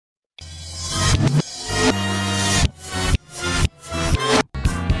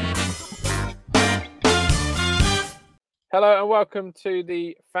Hello and welcome to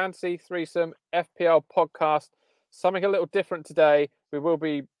the Fantasy Threesome FPL podcast. Something a little different today. We will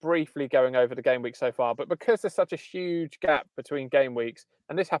be briefly going over the game week so far, but because there's such a huge gap between game weeks,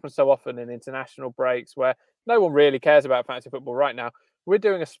 and this happens so often in international breaks where no one really cares about fantasy football right now, we're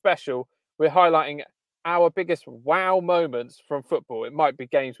doing a special. We're highlighting our biggest wow moments from football. It might be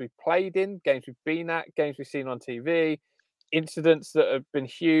games we've played in, games we've been at, games we've seen on TV, incidents that have been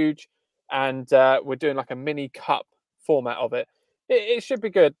huge, and we're doing like a mini cup format of it. It should be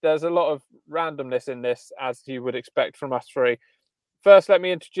good. There's a lot of randomness in this, as you would expect from us three. First, let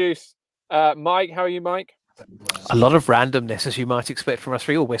me introduce Mike. How are you, Mike? A lot of randomness, as you might expect from us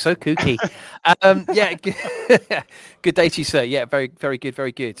three. Oh, we're so kooky. Good day to you, sir. Yeah, very, very good,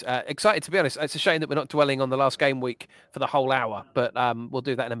 very good. Excited, to be honest. It's a shame that we're not dwelling on the last game week for the whole hour, but we'll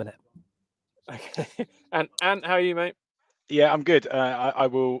do that in a minute. Okay. And Ant, how are you, mate? Yeah, I'm good. I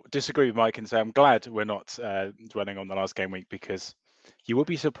will disagree with Mike and say I'm glad we're not dwelling on the last game week, because you will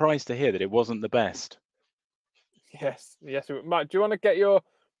be surprised to hear that it wasn't the best. Yes. Mike, do you want to get your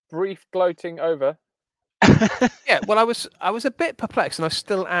brief gloating over? Yeah, well, I was a bit perplexed, and I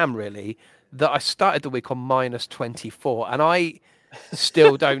still am really, that I started the week on -24, and I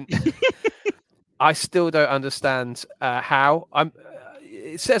still don't. I still don't understand how.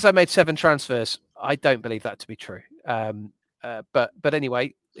 It says I made 7 transfers. I don't believe that to be true. But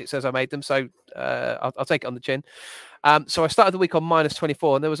anyway, it says I made them, so I'll take it on the chin. So I started the week on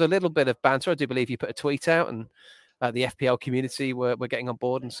 -24, and there was a little bit of banter. I do believe you put a tweet out, and the FPL community were getting on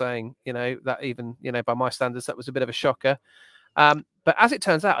board and saying, that even, by my standards, that was a bit of a shocker. But as it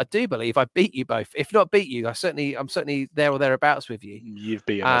turns out, I do believe I beat you both. If not beat you, I'm certainly there or thereabouts with you. You've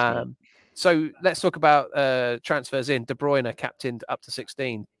beaten us. So let's talk about transfers in. De Bruyne captained up to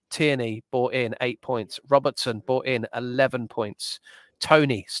 16. Tierney bought in 8 points. Robertson bought in 11 points.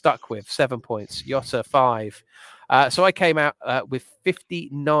 Tony stuck with 7 points. Jota 5. So I came out with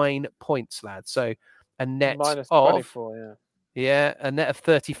 59 points, lads. So a net of -24, yeah, a net of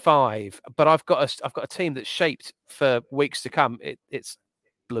 35. But I've got a team that's shaped for weeks to come. It's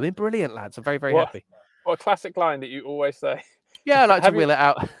blooming brilliant, lads. I'm very, very happy. What a classic line that you always say. Yeah, I like to wheel it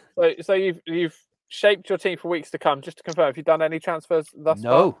out. So you've shaped your team for weeks to come. Just to confirm, have you done any transfers thus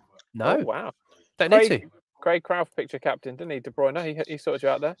far? No. Oh, wow. Don't need to. Craig Crouch picture captain, didn't he? De Bruyne, he sorted you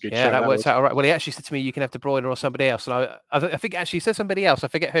out there. Good that works out all right. Well, he actually said to me, "You can have De Bruyne or somebody else." And I think actually he said somebody else. I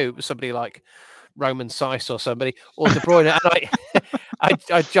forget who. It was somebody like Roman Seiss or somebody, or De Bruyne. And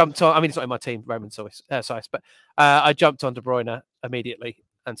I jumped on. I mean, it's not in my team, Roman Seiss, but I jumped on De Bruyne immediately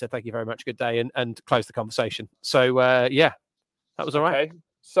and said, "Thank you very much, good day," and closed the conversation. So that was all right. Okay,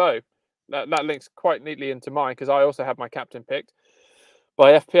 so that links quite neatly into mine, because I also had my captain picked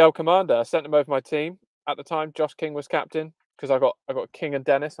by FPL Commander. I sent him over my team at the time. Josh King was captain, because I got King and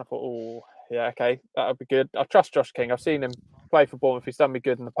Dennis. I thought, oh yeah, okay, that would be good. I trust Josh King. I've seen him play for Bournemouth. He's done me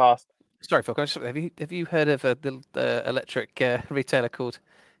good in the past. Sorry, Phil. Have you heard of a little electric retailer called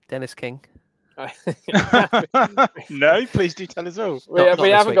Dennis King? No, please do tell us all. We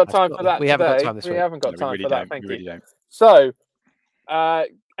haven't got time for that. We haven't got time this week. We haven't got time for that. Thank you. Really don't. So,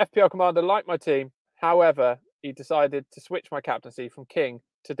 FPL Commander liked my team. However, he decided to switch my captaincy from King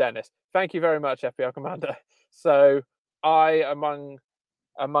to Dennis. Thank you very much, FPL Commander. So, I among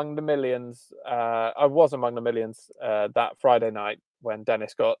the millions. I was among the millions that Friday night when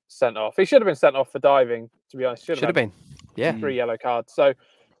Dennis got sent off. He should have been sent off for diving, to be honest. Should have been. Yeah. 3 yellow cards. So,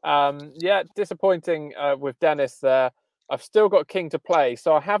 disappointing with Dennis there. I've still got King to play,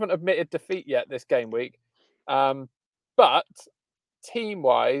 so I haven't admitted defeat yet this game week. But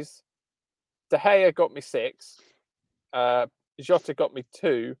team-wise, De Gea got me 6. Jota got me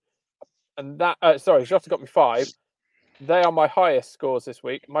 2. And Jota got me 5. They are my highest scores this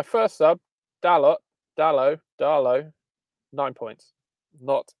week. My first sub, Darlow, 9 points.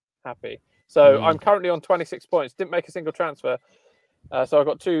 Not happy. So I'm currently on 26 points. Didn't make a single transfer. So I've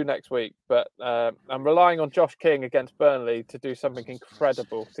got 2 next week. But I'm relying on Josh King against Burnley to do something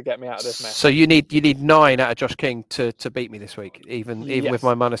incredible to get me out of this mess. So you need 9 out of Josh King to beat me this week, even with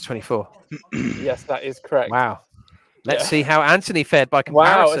my -24. Yes, that is correct. Wow. Let's see how Anthony fared by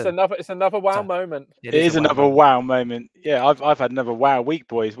comparison. Wow, it's another wow moment. It is another wow moment. Yeah, I've had another wow week,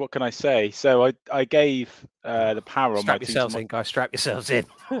 boys. What can I say? So I gave the power on my team. Strap yourselves in, guys. Strap yourselves in.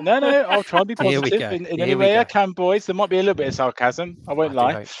 No, I'll try and be positive in any way I can, boys. There might be a little bit of sarcasm. I won't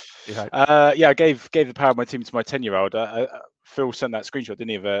lie. I gave the power of my team to my 10-year-old. Phil sent that screenshot, didn't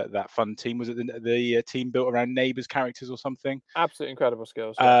he, of that fun team? Was it the team built around neighbours' characters or something? Absolutely incredible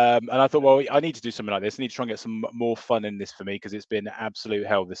skills. And I thought, well, I need to do something like this. I need to try and get some more fun in this for me, because it's been absolute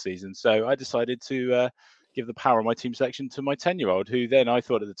hell this season. So I decided to give the power of my team selection to my 10-year-old, who then I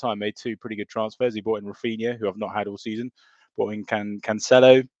thought at the time made 2 pretty good transfers. He bought in Rafinha, who I've not had all season. Bought in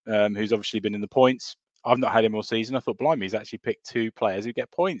Cancelo, who's obviously been in the points. I've not had him all season. I thought, blimey, he's actually picked 2 players who get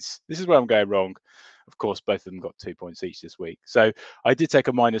points. This is where I'm going wrong. Of course, both of them got 2 points each this week. So I did take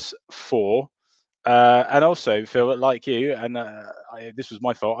a -4. And also, Phil, like you, and this was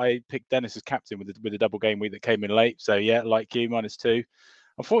my fault. I picked Dennis as captain with a double game week that came in late. So yeah, like you, -2.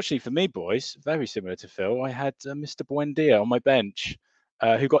 Unfortunately for me, boys, very similar to Phil, I had Mr. Buendia on my bench,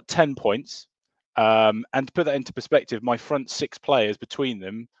 who got 10 points. And to put that into perspective, my front 6 players between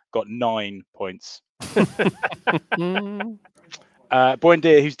them got 9 points.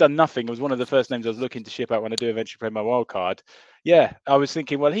 Buendia, who's done nothing, was one of the first names I was looking to ship out when I do eventually play my wild card. Yeah, I was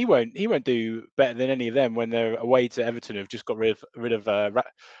thinking, well, he won't do better than any of them when they're away to Everton, who've just got rid of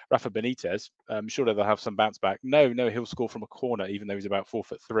Rafa Benitez. Surely they'll have some bounce back. No, he'll score from a corner, even though he's about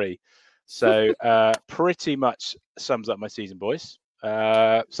 4'3". So pretty much sums up my season, boys.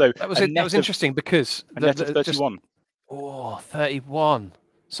 So that was interesting because a net of 31. 31.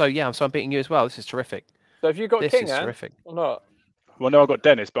 So yeah, I'm beating you as well. This is terrific. So have you got King, terrific. Or not? Well, no, I got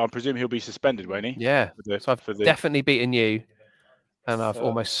Dennis, but I presume he'll be suspended, won't he? Yeah. So I've definitely beaten you, and I've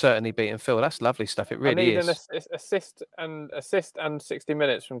almost certainly beaten Phil. That's lovely stuff. It really is. I need an assist and 60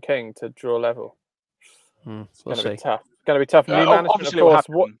 minutes from King to draw level. It's going to be tough. It's going to be tough. New management, of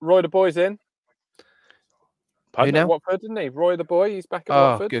course. Roy the Boy's in. Who now? Watford, didn't he? Roy the Boy, he's back at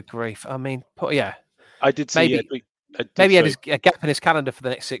Watford. Oh, good grief. I mean, yeah. I did see maybe he had a gap in his calendar for the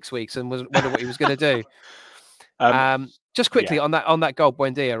next 6 weeks and was wondering what he was going to do. Just quickly on that goal,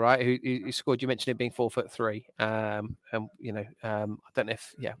 Buendia, right? Who scored? You mentioned it being 4'3". I don't know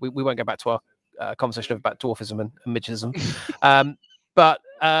if we won't go back to our conversation about dwarfism and midgetism. But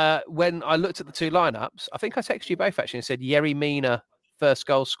when I looked at the 2 lineups, I think I texted you both actually and said Yerry Mina first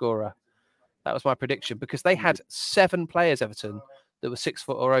goal scorer. That was my prediction because they had 7 players, Everton, that were 6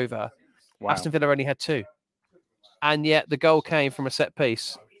 foot or over. Wow. Aston Villa only had 2. And yet the goal came from a set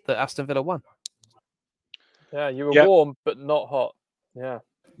piece that Aston Villa won. Yeah, you were warm but not hot. Yeah.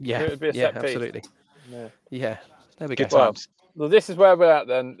 Yeah. It would be a set absolutely. Piece. Yeah. There we go. Well, this is where we're at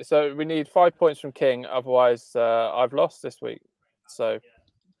then. So we need 5 points from King. Otherwise, I've lost this week. So,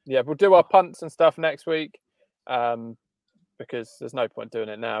 yeah, we'll do our punts and stuff next week because there's no point doing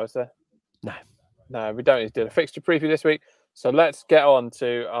it now, is there? No, we don't need to do a fixture preview this week. So let's get on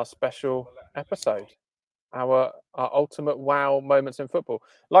to our special episode, our ultimate wow moments in football.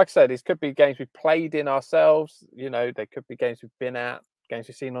 Like I said, these could be games we've played in ourselves. You know, they could be games we've been at, games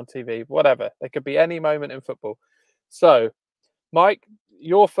we've seen on TV, whatever. They could be any moment in football. So, Mike,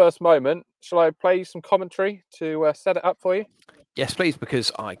 your first moment. Shall I play some commentary to set it up for you? Yes, please,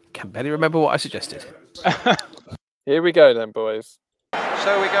 because I can barely remember what I suggested. Here we go then, boys.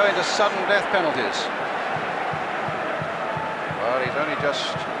 So we go into sudden death penalties. Well, he's only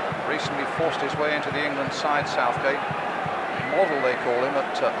just recently forced his way into the England side, Southgate. Model, they call him, at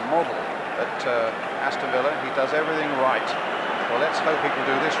Aston Villa. He does everything right. Well, let's hope he can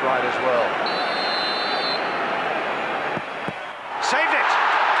do this right as well. Saved it!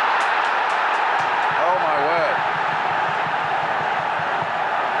 Oh, my word.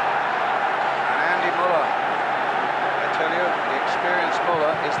 And Andy Muller. I tell you, the experienced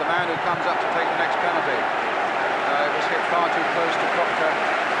Muller is the man who comes up to take the next penalty. It was hit far too close to Proctor,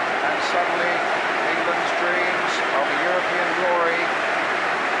 and suddenly England's dreams of European glory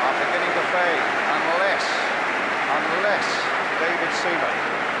are beginning to fade, unless David Seaman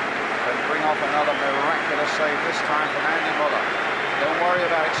can bring off another miraculous save, this time from Andy Muller. Don't worry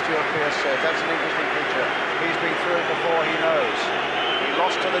about it, Stuart Pearce said. That's an interesting feature. He's been through it before, he knows. He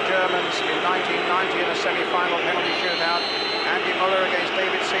lost to the Germans in 1990 in a semi-final penalty shootout. Andy Muller against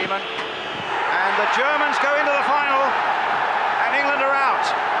David Seaman. And the Germans go into the final, and England are out.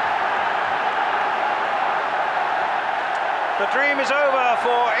 The dream is over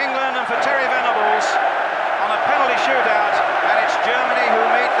for England and for Terry Venables on a penalty shootout, and it's Germany who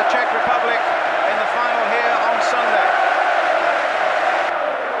meet the Czech Republic in the final here on Sunday.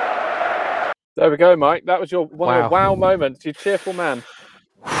 There we go, Mike. That was your one of the wow moments. You cheerful man.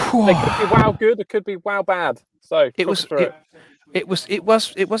 They could be wow good, it could be wow bad. So it was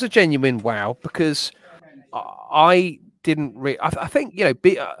a genuine wow because I didn't I think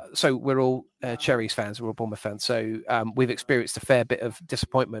so we're all Cherries fans, we're all Bournemouth fans, so we've experienced a fair bit of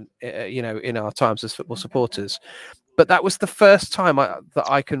disappointment in our times as football supporters, but that was the first time that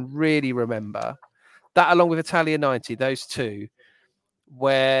I can really remember that, along with Italia 90, those two,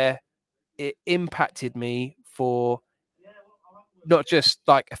 where it impacted me for not just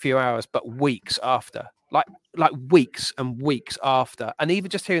like a few hours but weeks after. like weeks and weeks after. And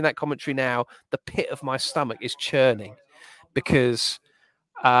even just hearing that commentary now, the pit of my stomach is churning because,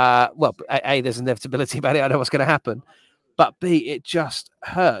 well, A, there's inevitability about it. I know what's going to happen. But B, it just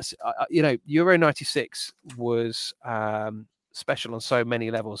hurts. You know, Euro 96 was special on so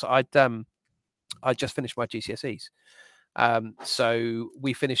many levels. I just finished my GCSEs. So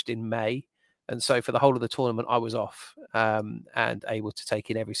we finished in May. And so for the whole of the tournament, I was off and able to take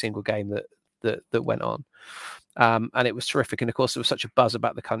in every single game that went on. And it was terrific. And of course, there was such a buzz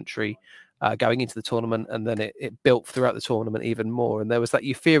about the country going into the tournament. And then it built throughout the tournament even more. And there was that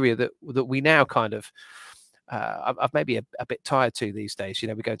euphoria that we now kind of, I've maybe a bit tired to these days. You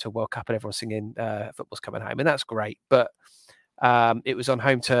know, we go to a World Cup and everyone's singing football's coming home, and that's great. But it was on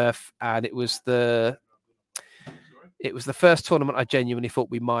home turf, and it was the first tournament I genuinely thought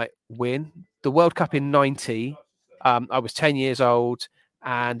we might win. The World Cup in '90, I was 10 years old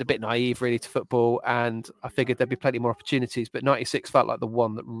and a bit naive really to football, and I figured there'd be plenty more opportunities. But '96 felt like the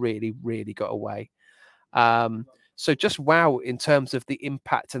one that really, really got away. So just wow in terms of the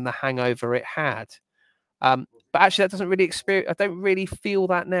impact and the hangover it had. But actually, that doesn't really experience. I don't really feel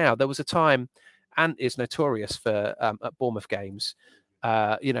that now. There was a time, Ant is notorious for at Bournemouth games,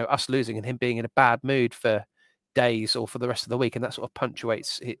 you know, us losing and him being in a bad mood for days or for the rest of the week, and that sort of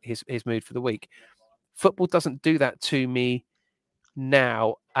punctuates his mood for the week. Football doesn't do that to me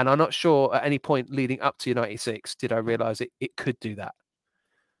now, and I'm not sure at any point leading up to '96 did I realise it could do that.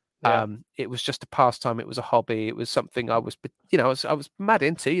 Yeah. It was just a pastime. It was a hobby. It was something I was, you know, I was mad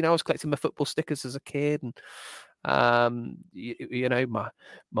into. You know, I was collecting my football stickers as a kid, and you know,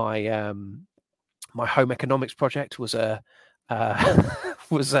 my home economics project was a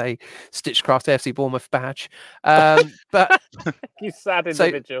Stitchcraft AFC Bournemouth badge. But you sad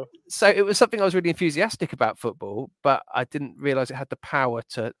individual. So it was something I was really enthusiastic about football, but I didn't realise it had the power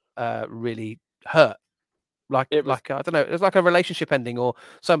to really hurt. Like I don't know, it was like a relationship ending or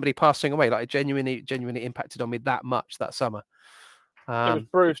somebody passing away. Like it genuinely impacted on me that much that summer. It was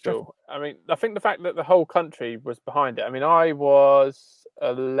brutal. I mean, I think the fact that the whole country was behind it. I mean, I was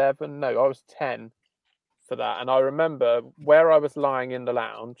 11. No, I was 10 for that, and I remember where I was lying in the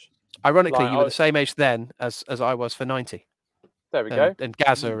lounge. Ironically, you were the same age then as I was for '90. There we go. And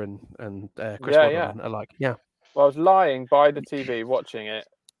Gaza and Chris Waddle and alike. Yeah. Well, I was lying by the TV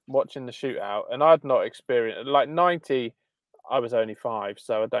watching the shootout, and I'd not experienced like '90. I was only 5,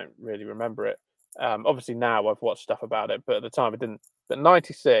 so I don't really remember it. Obviously now I've watched stuff about it, but at the time I didn't. But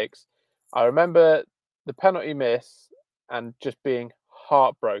 '96, I remember the penalty miss and just being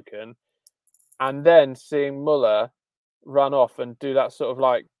heartbroken, and then seeing Muller run off and do that sort of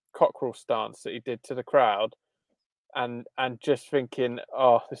like cockerel stance that he did to the crowd, and just thinking,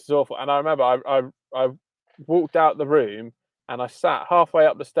 oh, this is awful. And I remember I walked out the room. And I sat halfway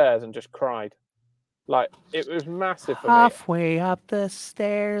up the stairs and just cried. Like, it was massive for me. Halfway up the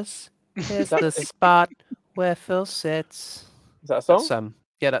stairs is the spot where Phil sits. Is that a song?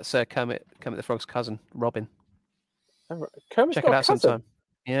 That's Kermit the Frog's cousin, Robin. Kermit's check it out sometime.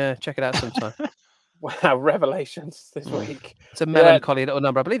 Yeah, check it out sometime. Wow, revelations this week. It's a melancholy little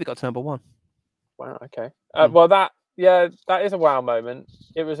number. I believe it got to number 1. Wow, okay. Well, that is a wow moment.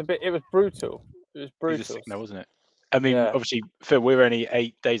 It was brutal. It was brutal. It was a signal, wasn't it? I mean, obviously, Phil, we were only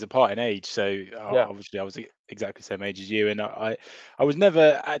 8 days apart in age, so obviously I was exactly the same age as you, and I was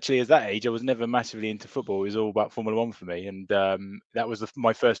never actually, as that age, I was never massively into football. It was all about Formula One for me, and that was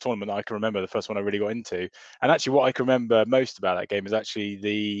my first tournament that I can remember, the first one I really got into. And actually, what I can remember most about that game is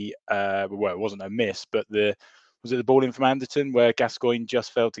actually it wasn't a miss, but was it the ball in from Anderton where Gascoigne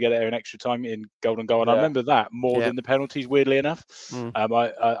just failed to get it there in extra time in golden goal? And I remember that more than the penalties, weirdly enough.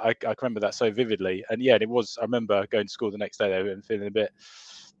 I can remember that so vividly. And it was, I remember going to school the next day though and feeling a bit,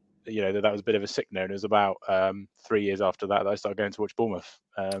 you know, that was a bit of a sickener. And it was about 3 years after that I started going to watch Bournemouth.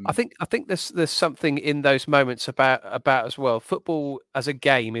 I think there's something in those moments about as well. Football as a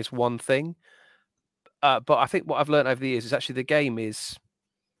game is one thing. But I think what I've learned over the years is actually the game is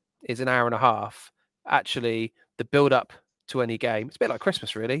an hour and a half. Actually, the build-up to any game, it's a bit like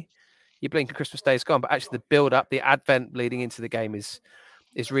Christmas, really. You blink and Christmas Day is gone, but actually the build-up, the advent leading into the game is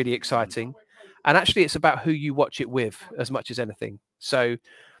really exciting. And actually, it's about who you watch it with as much as anything. So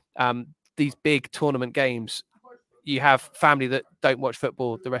these big tournament games, you have family that don't watch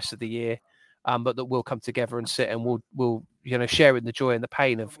football the rest of the year, but that will come together and sit and will share in the joy and the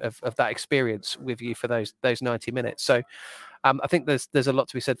pain of that experience with you for those 90 minutes. So I think there's a lot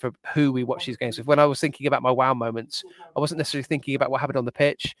to be said for who we watch these games with. When I was thinking about my wow moments, I wasn't necessarily thinking about what happened on the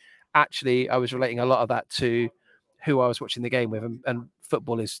pitch. Actually, I was relating a lot of that to who I was watching the game with, and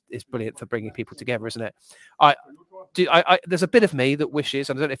football is brilliant for bringing people together, isn't it? There's a bit of me that wishes,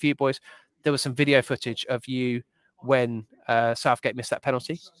 and I don't know if you boys, there was some video footage of you when Southgate missed that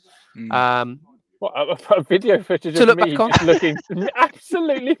penalty. What a video footage of me just looking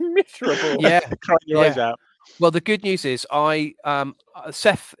absolutely miserable. Yeah, crying your eyes out. Well, the good news is,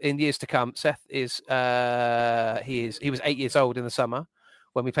 Seth in years to come. Seth is he was 8 years old in the summer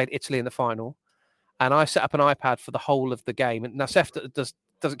when we played Italy in the final, and I set up an iPad for the whole of the game. And now Seth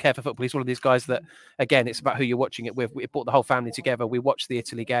doesn't care for football. He's one of these guys that, again, it's about who you're watching it with. We brought the whole family together. We watched the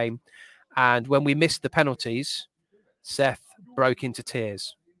Italy game, and when we missed the penalties, Seth broke into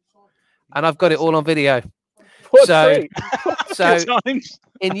tears. And I've got it all on video. So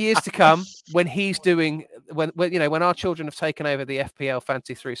in years to come, when he's doing, when our children have taken over the FPL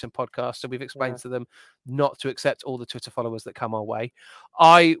Fantasy Threesome podcast, so we've explained to them not to accept all the Twitter followers that come our way,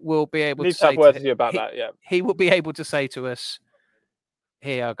 I will be able to say words to you about that. Yeah, he will be able to say to us,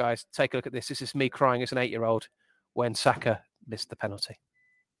 "Here, guys, take a look at this. This is me crying as an 8-year-old when Saka missed the penalty."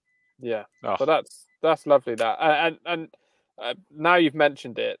 Yeah, but that's lovely. That and now you've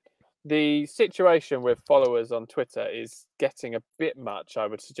mentioned it. The situation with followers on Twitter is getting a bit much, I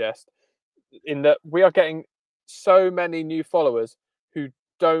would suggest, in that we are getting so many new followers who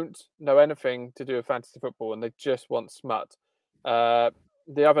don't know anything to do with fantasy football and they just want smut. The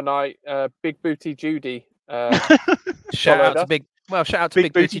other night, Big Booty Judy. Shout out to Big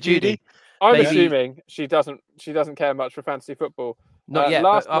Big Booty Judy. I'm assuming she doesn't care much for fantasy football. Not yet.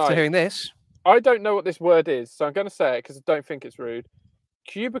 But after hearing this, I don't know what this word is, so I'm going to say it because I don't think it's rude.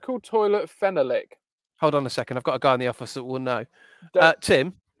 Cubicle toilet phenolic. Hold on a second. I've got a guy in the office that will know.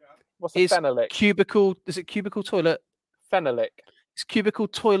 Tim, what's a phenolic? Cubicle? Is it cubicle toilet phenolic? It's cubicle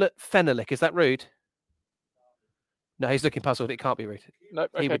toilet phenolic. Is that rude? No, he's looking puzzled. It can't be rude. No,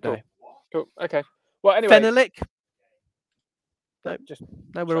 okay, he would know. Cool. Okay. Well, anyway. Phenolic?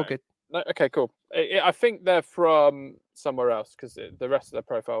 No, we're all good. No, okay, cool. I think they're from somewhere else because the rest of their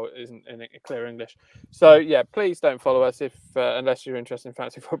profile isn't in clear English. So yeah, please don't follow us unless you're interested in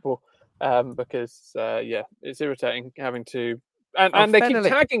fantasy football, because it's irritating having to. And they keep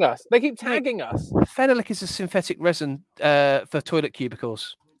tagging us. They keep tagging us. Phenolic is a synthetic resin for toilet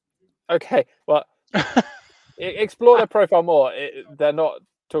cubicles. Okay, well, explore their profile more. They're not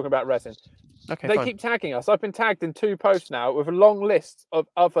talking about resin. Okay, they keep tagging us. I've been tagged in 2 posts now with a long list of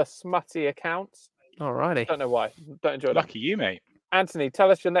other smutty accounts. Alrighty. Don't know why. Don't enjoy it. Lucky you, mate. Anthony,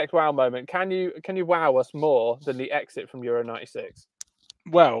 tell us your next wow moment. Can you wow us more than the exit from Euro 96?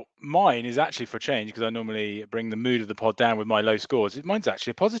 Well, mine is actually for change because I normally bring the mood of the pod down with my low scores. Mine's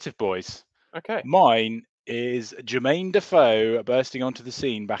actually a positive, boys. Okay. Mine is Jermaine Defoe bursting onto the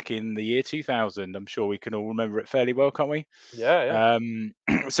scene back in the year 2000. I'm sure we can all remember it fairly well, can't we? Yeah.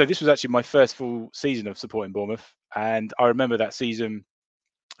 So this was actually my first full season of supporting Bournemouth. And I remember that season,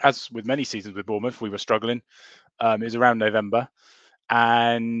 as with many seasons with Bournemouth, we were struggling. It was around November.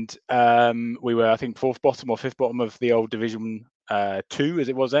 And we were, I think, 4th bottom or 5th bottom of the old Division 2, as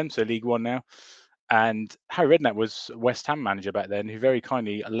it was then, so League One now. And Harry Redknapp was West Ham manager back then, who very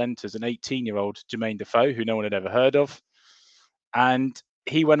kindly lent us an 18-year-old Jermaine Defoe, who no one had ever heard of. And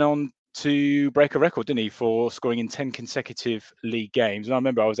he went on to break a record, didn't he, for scoring in 10 consecutive league games. And I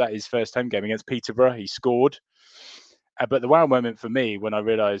remember I was at his first home game against Peterborough. He scored. But the wow moment for me when I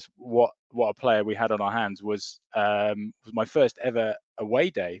realised what a player we had on our hands was my first ever away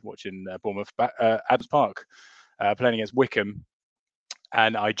day watching Bournemouth Adams Park, playing against Wickham.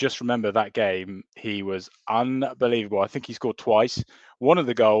 And I just remember that game, he was unbelievable. I think he scored twice. One of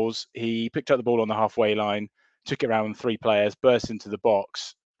the goals, he picked up the ball on the halfway line, took it around 3 players, burst into the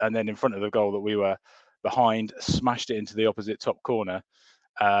box, and then in front of the goal that we were behind, smashed it into the opposite top corner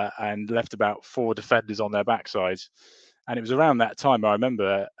and left about 4 defenders on their backsides. And it was around that time I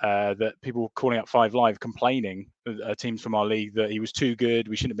remember that people were calling up 5 Live complaining, teams from our league, that he was too good.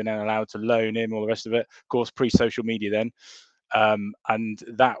 We shouldn't have been allowed to loan him, all the rest of it. Of course, pre-social media then. And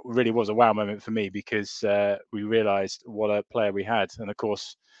that really was a wow moment for me because we realised what a player we had. And of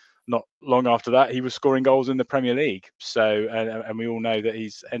course, not long after that, he was scoring goals in the Premier League. So, and we all know that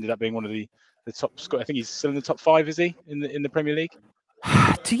he's ended up being one of the top scorers. I think he's still in the top 5, is he, in the Premier League?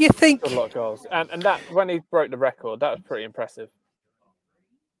 Do you think? A lot of goals, and that when he broke the record, that was pretty impressive.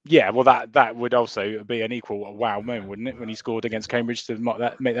 Yeah, well, that would also be an equal wow moment, wouldn't it, when he scored against Cambridge to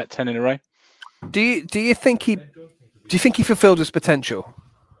make that 10 in a row? Do you think he fulfilled his potential?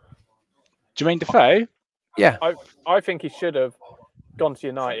 Jermaine Defoe? Yeah. I think he should have gone to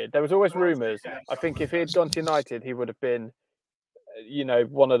United. There was always rumours. I think if he had gone to United, he would have been,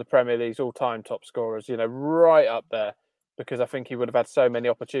 one of the Premier League's all-time top scorers, right up there, because I think he would have had so many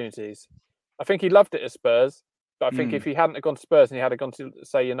opportunities. I think he loved it at Spurs, but I think if he hadn't have gone to Spurs and he had gone to,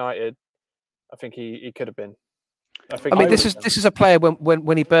 say, United, I think he could have been. I mean, this is a player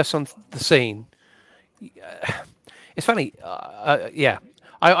when he bursts on the scene. It's funny, yeah.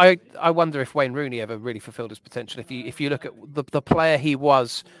 I wonder if Wayne Rooney ever really fulfilled his potential. If you look at the player he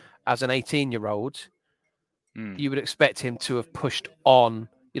was as an 18-year-old, you would expect him to have pushed on.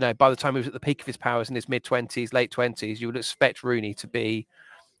 By the time he was at the peak of his powers in his mid-20s, late 20s, you would expect Rooney to be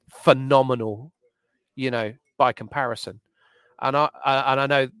phenomenal, by comparison. And I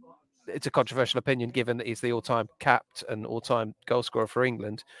know it's a controversial opinion, given that he's the all-time capped and all-time goal scorer for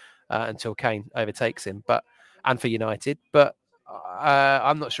England until Kane overtakes him, and for United. But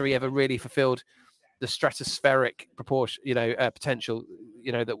I'm not sure he ever really fulfilled the stratospheric proportion, potential,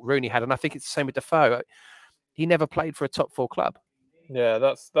 that Rooney had. And I think it's the same with Defoe. He never played for a top 4 club. Yeah,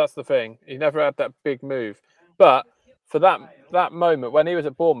 that's the thing. He never had that big move. But for that moment when he was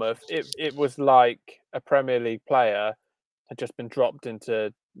at Bournemouth, it was like a Premier League player had just been dropped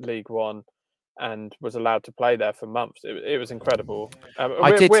into League One and was allowed to play there for months. It was incredible.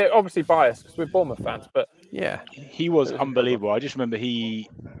 We're obviously biased because we're Bournemouth fans, but yeah, he was unbelievable. I just remember he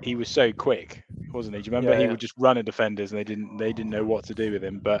was so quick, wasn't he? Do you remember he would just run at defenders and they didn't know what to do with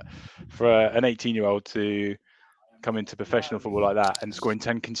him. But for an 18-year-old to come into professional football like that and scoring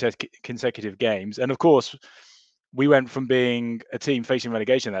 10 consecutive games, and of course we went from being a team facing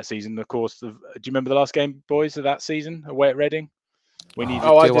relegation that season. Of course, do you remember the last game, boys, of that season away at Reading? We needed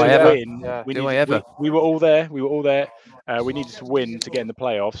to win. Yeah. We were all there. We needed to win to get in the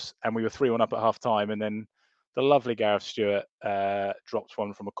playoffs, and we were 3-1 up at half time. And then the lovely Gareth Stewart dropped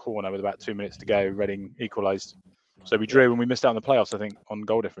one from a corner with about 2 minutes to go. Reading equalised. So we drew and we missed out on the playoffs, I think, on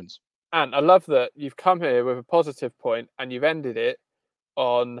goal difference. And I love that you've come here with a positive point and you've ended it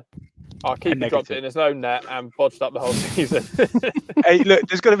on our keeper dropped it in his own net and bodged up the whole season. Hey, look,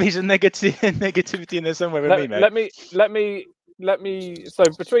 there's got to be some negativity in there somewhere with me, mate. Let me. So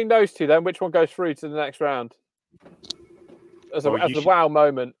between those two, then, which one goes through to the next round? As a wow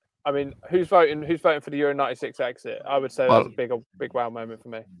moment. I mean, who's voting for the Euro '96 exit? I would say that's a big wow moment for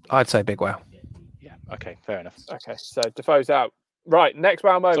me. I'd say big wow. Yeah. Okay. Fair enough. Okay. So Defoe's out. Right. Next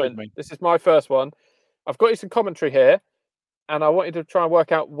wow moment. This is my first one. I've got you some commentary here, and I want you to try and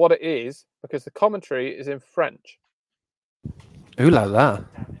work out what it is because the commentary is in French. Ooh la la.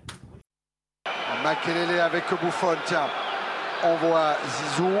 Makelele avec Buffon, tiens. On voit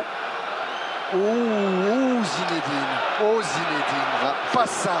Zizou. Oh, Zinedine. Oh, Zinedine. Pas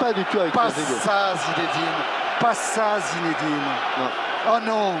ça. Pas du tout avec ça, Zinedine. Pas ça, Zinedine. Non. Oh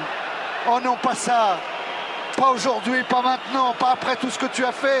non. Oh non, pas ça. Pas aujourd'hui, pas maintenant, pas après tout ce que tu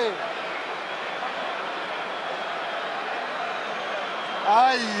as fait.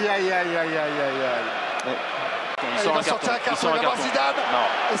 Aïe, aïe, aïe, aïe, aïe, aïe, aïe. Il va sortir un carton, il va voir Zidane.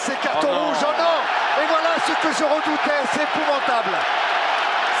 Non. Et c'est carton rouge, oh non. Et voilà ce que je redoutais, c'est épouvantable.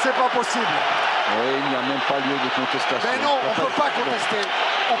 C'est pas possible. Oui, il n'y a même pas lieu de contestation. Mais non, on ne peut pas contester.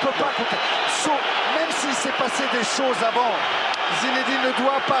 On peut pas contester. Même s'il s'est passé des choses avant, Zinedine ne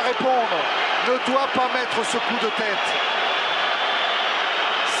doit pas répondre, ne doit pas mettre ce coup de tête.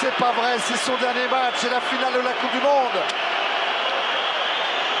 C'est pas vrai, c'est son dernier match, c'est la finale de la Coupe du Monde.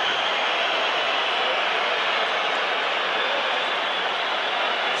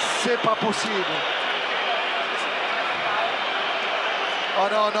 C'est pas possible. Oh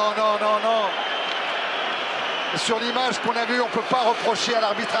non, non, non, non, non. Sur l'image qu'on a vue, on ne peut pas reprocher à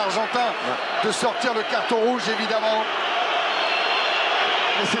l'arbitre argentin de sortir le carton rouge, évidemment.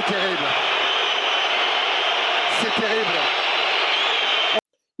 Mais c'est terrible. C'est terrible.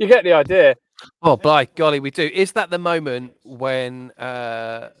 You get the idea. Oh, by golly, we do. Is that the moment when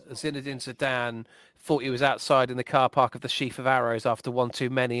Zinedine Zidane thought he was outside in the car park of the Sheaf of Arrows after one too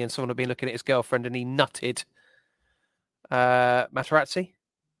many and someone had been looking at his girlfriend and he nutted Materazzi?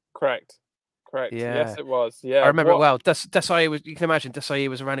 Correct. Yeah. Yes, it was. Yeah, I remember it well. Desailly was. You can imagine Desailly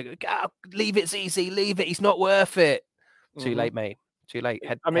was around and go, oh, leave it, Zizi, leave it. He's not worth it. Too late, mate. Too late.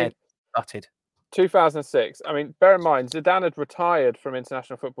 Head butted. 2006. I mean, bear in mind, Zidane had retired from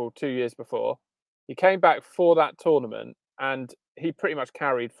international football 2 years before. He came back for that tournament and he pretty much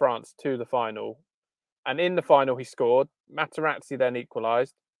carried France to the final. And in the final, he scored. Materazzi then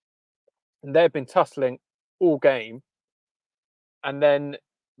equalised. And they've been tussling all game. And then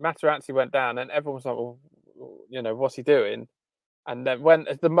Materazzi went down and everyone was like, well, you know, what's he doing? And then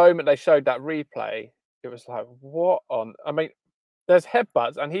at the moment they showed that replay, it was like, what on? I mean, there's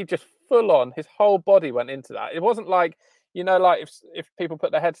headbutts and he just full on, his whole body went into that. It wasn't like, you know, like if people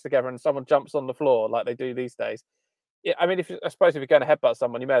put their heads together and someone jumps on the floor like they do these days. I mean, I suppose if you're going to headbutt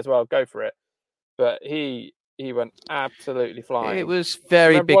someone, you may as well go for it. But he went absolutely flying. It was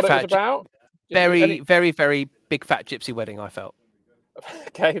very big fat. It was about? Very, very, very big fat gypsy wedding, I felt.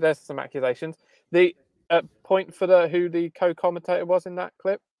 Okay, there's some accusations. point for who the co-commentator was in that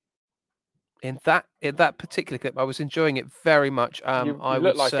clip? In that particular clip, I was enjoying it very much. I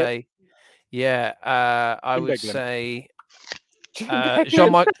would say, I would say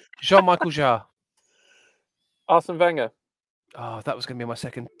Jean-Michel Jarre. Arsene Wenger. Oh, that was going to be my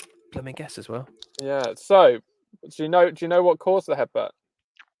second blooming guess as well. Yeah. So, do you know what caused the headbutt?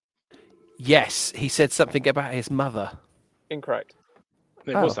 Yes, he said something about his mother. Incorrect.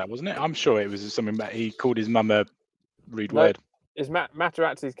 It was that, wasn't it? I'm sure it was something that he called his mum a rude word. Is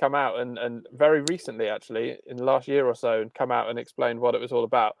Materazzi's come out and very recently, actually, in the last year or so, and come out and explained what it was all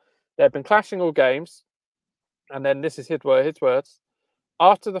about. They've been clashing all games, and then this is his words.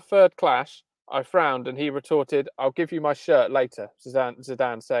 After the third clash, I frowned, and he retorted, "I'll give you my shirt later."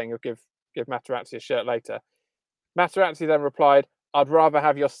 Zidane saying he'll give Materazzi a shirt later. Materazzi then replied, "I'd rather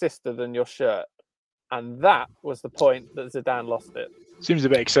have your sister than your shirt," and that was the point that Zidane lost it. Seems a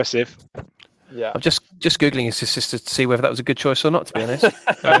bit excessive. Yeah, I'm just googling his sister to see whether that was a good choice or not. To be honest,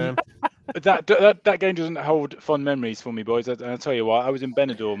 that game doesn't hold fond memories for me, boys. I'll tell you what. I was in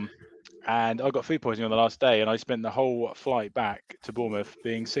Benidorm, and I got food poisoning on the last day, and I spent the whole flight back to Bournemouth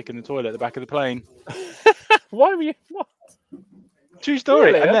being sick in the toilet at the back of the plane. Why were you not? True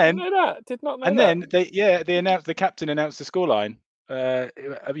story. Really? And then did not know and that. then they announced, the captain announced the scoreline.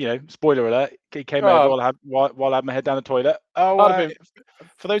 Spoiler alert, he came over while I had my head down the toilet.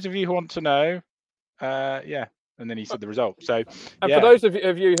 For those of you who want to know, and then he said the result. So, and for those of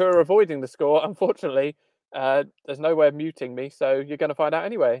you who are avoiding the score, unfortunately, there's no way of muting me, so you're going to find out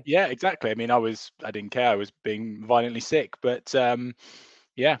anyway. Yeah, exactly. I mean, I didn't care. I was being violently sick, but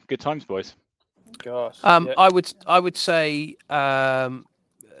good times, boys. Gosh. I would say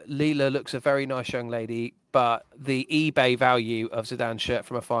Leela looks a very nice young lady, but the eBay value of Zidane's shirt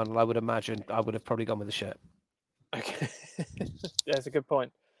from a final, I would imagine I would have probably gone with the shirt. Okay. Yeah, that's a good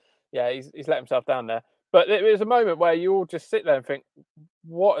point. Yeah, he's let himself down there. But it was a moment where you all just sit there and think,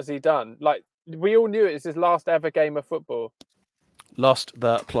 what has he done? Like, we all knew it was his last ever game of football. Lost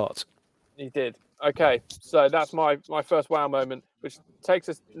the plot. He did. Okay, so that's my first wow moment, which takes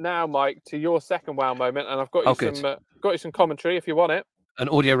us now, Mike, to your second wow moment, and I've got you some commentary if you want it. An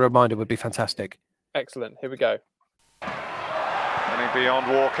audio reminder would be fantastic. Excellent. Here we go. Running beyond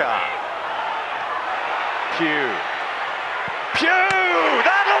Walker. Pugh.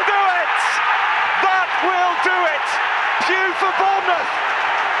 That'll do it! That will do it! Pugh for Bournemouth.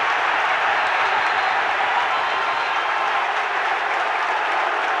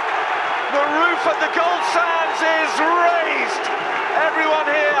 The roof at the Gold Sands is raised. Everyone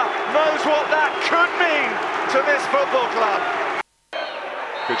here knows what that could mean to this football club.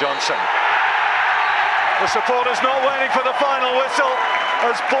 Good Johnson. The supporters not waiting for the final whistle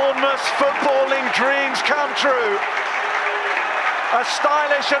as Bournemouth's footballing dreams come true. A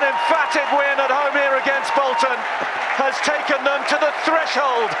stylish and emphatic win at home here against Bolton has taken them to the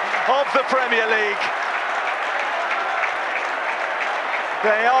threshold of the Premier League.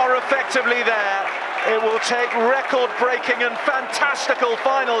 They are effectively there. It will take record-breaking and fantastical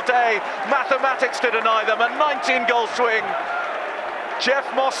final day mathematics to deny them. A 19-goal swing. Jeff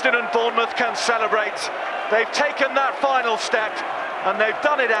Mostyn and Bournemouth can celebrate. They've taken that final step, and they've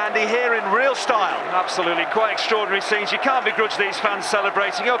done it, Andy, here in real style. Absolutely, quite extraordinary scenes. You can't begrudge these fans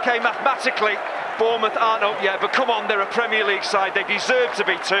celebrating. OK, mathematically, Bournemouth aren't up yet, but come on, they're a Premier League side. They deserve to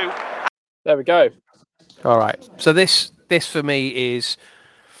be too. There we go. All right. So this for me is,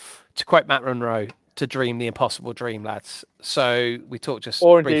 to quote Matt Monro, to dream the impossible dream, lads. So we talked just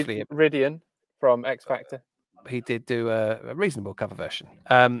briefly. Or indeed, Ridian from X Factor. He did do a reasonable cover version.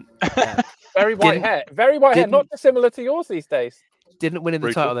 Very white hair. Very white hair. Not dissimilar to yours these days. Didn't win in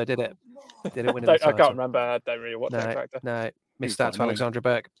the title, though, did it? Didn't win in the title. I can't remember. I don't really watch X Factor. No, missed out to Alexandra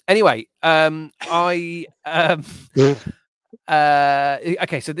Burke. Anyway, okay,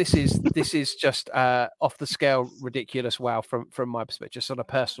 so this is just off the scale ridiculous wow from my perspective, just on a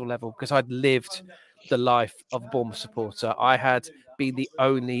personal level, because I'd lived the life of a Bournemouth supporter. I had been the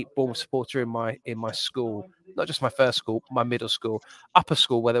only Bournemouth supporter in my school, not just my first school, my middle school, upper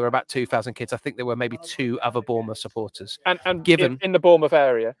school, where there were about 2,000 kids. I think there were maybe 2 other Bournemouth supporters. And given in the Bournemouth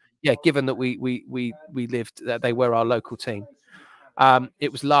area, given that we lived, that they were our local team.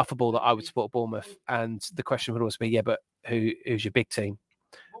 It was laughable that I would support Bournemouth, and the question would always be, but who's your big team?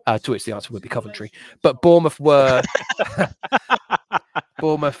 To which the answer would be Coventry. But Bournemouth were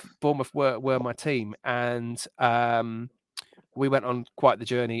Bournemouth were my team, and we went on quite the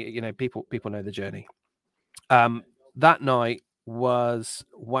journey. You know, people know the journey. That night was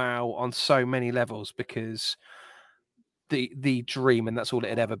wow on so many levels, because the dream, and that's all it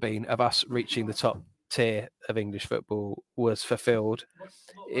had ever been, of us reaching the top tier of English football was fulfilled.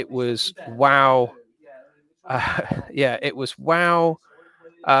 It was wow it was wow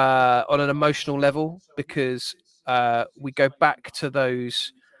on an emotional level, because we go back to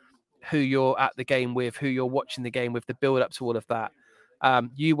those who you're at the game with, who you're watching the game with, the build up to all of that.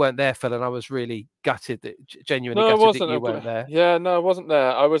 You weren't there, Phil, and I was really gutted genuinely gutted that you weren't there. Yeah, no, I wasn't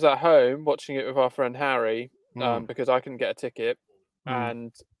there. I was at home watching it with our friend Harry because I couldn't get a ticket.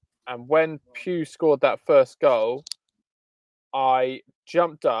 And when Pew scored that first goal, I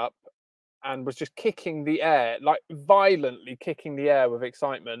jumped up and was just kicking the air, like violently kicking the air with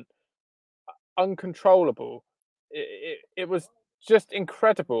excitement, uncontrollable. It was just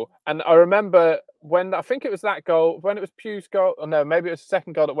incredible. And I remember when, I think it was that goal, when it was Pew's goal, or no, maybe it was the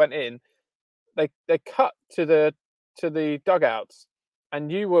second goal that went in, they cut to the dugouts,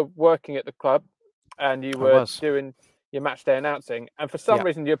 and you were working at the club and you were doing your match day announcing, and for some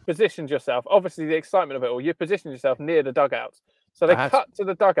reason you positioned yourself, obviously the excitement of it all, you positioned yourself near the dugouts. So they cut to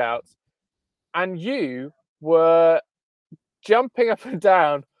the dugouts and you were jumping up and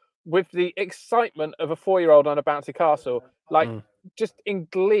down with the excitement of a 4-year-old on a bouncy castle, like just in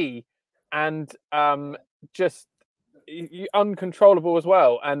glee, and just uncontrollable as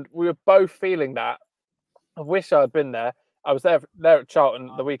well. And we were both feeling that. I wish I had been there. I was there at Charlton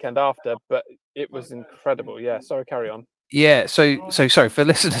the weekend after, but it was incredible. Yeah, sorry, carry on. Yeah, so sorry for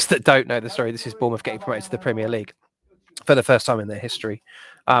listeners that don't know the story. This is Bournemouth getting promoted to the Premier League for the first time in their history,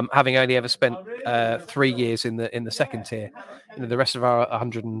 having only ever spent 3 years in the second tier. You know, the rest of our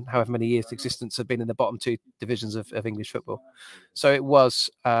 100 and however many years existence have been in the bottom 2 divisions of English football. So it was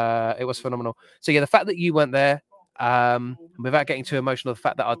phenomenal. So yeah, the fact that you weren't there, without getting too emotional, the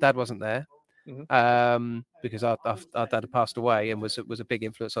fact that our dad wasn't there, because our dad had passed away and was a big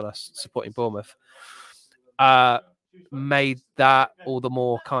influence on us supporting Bournemouth, made that all the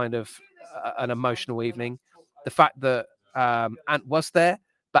more kind of an emotional evening. The fact that Ant was there,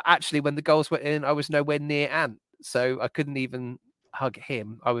 but actually when the goals were in, I was nowhere near Ant, so I couldn't even hug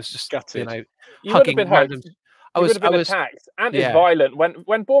him. I was just gutted. You hugging random. I was attacked. Ant is violent.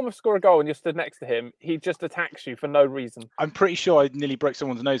 When Bournemouth score a goal and you're stood next to him, he just attacks you for no reason. I'm pretty sure I nearly broke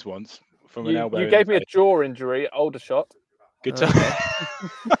someone's nose once from an elbow. You gave me a jaw injury at Aldershot. Good time.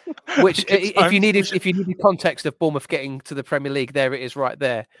 Which, if you needed context of Bournemouth getting to the Premier League, there it is right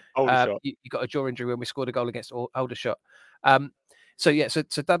there. You got a jaw injury when we scored a goal against Aldershot. So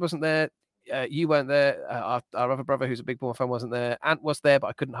Dad wasn't there. You weren't there. Our other brother, who's a big Bournemouth fan, wasn't there. Ant was there, but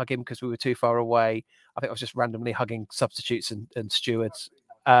I couldn't hug him because we were too far away. I think I was just randomly hugging substitutes and stewards.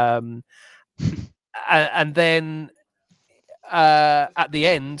 And then at the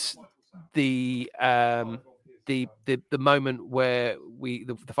end, the moment where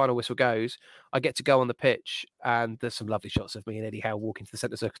the final whistle goes, I get to go on the pitch, and there's some lovely shots of me and Eddie Howe walking to the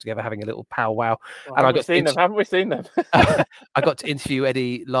centre circle together, having a little powwow. Well, and haven't we seen them? I got to interview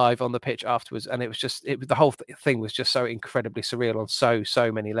Eddie live on the pitch afterwards, and it was the whole thing was just so incredibly surreal on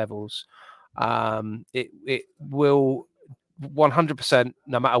so many levels. It will 100%,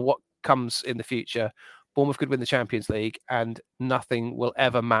 no matter what comes in the future, Bournemouth could win the Champions League, and nothing will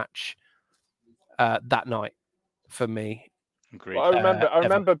ever match that night for me. Agreed. Well, I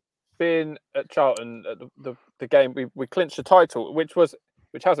remember being at Charlton at the game. We clinched the title, which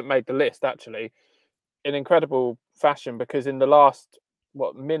hasn't made the list actually, in incredible fashion, because in the last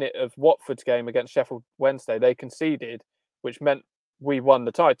minute of Watford's game against Sheffield Wednesday, they conceded, which meant we won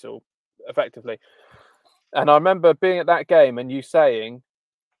the title effectively. And I remember being at that game and you saying,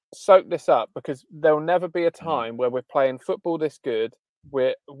 soak this up, because there will never be a time where we're playing football this good,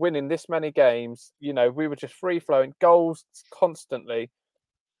 we're winning this many games. You know, we were just free flowing, goals constantly.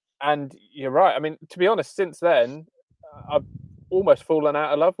 And you're right. I mean, to be honest, since then, I've almost fallen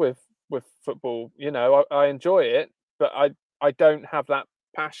out of love with football. You know, I enjoy it, but I don't have that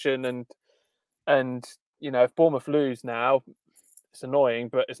passion. And you know, if Bournemouth lose now, it's annoying,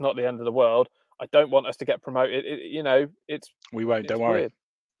 but it's not the end of the world. I don't want us to get promoted. We won't. Don't worry. Weird.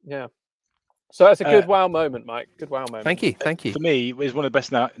 Yeah. So that's a good wow moment, Mike. Good wow moment. Thank you. For me, it was one of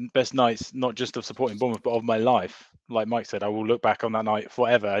the best nights, not just of supporting Bournemouth, but of my life. Like Mike said, I will look back on that night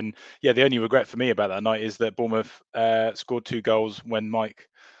forever. And yeah, the only regret for me about that night is that Bournemouth scored 2 goals when Mike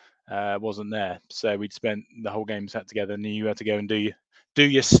wasn't there. So we'd spent the whole game sat together, and you had to go and do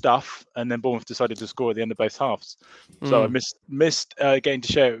your stuff, and then Bournemouth decided to score at the end of both halves. So I missed getting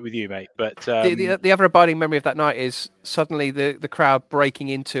to share it with you, mate. But the other abiding memory of that night is suddenly the crowd breaking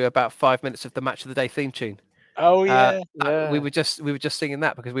into about 5 minutes of the Match of the Day theme tune. Oh yeah, we were just singing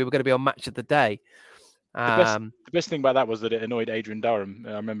that because we were going to be on Match of the Day. The best thing about that was that it annoyed Adrian Durham.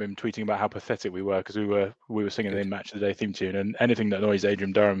 I remember him tweeting about how pathetic we were because we were singing the Match of the Day theme tune, and anything that annoys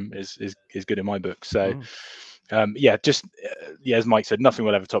Adrian Durham is good in my book. So as Mike said, nothing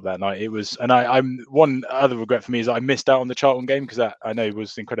will ever top that night. It was, and I'm one other regret for me is that I missed out on the Charlton game, because that I know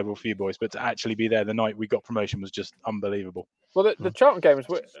was incredible for you boys, but to actually be there the night we got promotion was just unbelievable. Well, the Charlton game was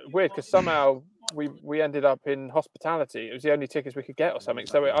weird because somehow we ended up in hospitality. It was the only tickets we could get or something.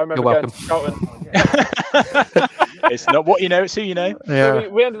 So I remember going to Charlton. It's not what you know, it's who you know. Yeah. So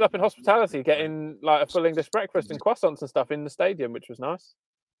we ended up in hospitality, getting like a full English breakfast and croissants and stuff in the stadium, which was nice.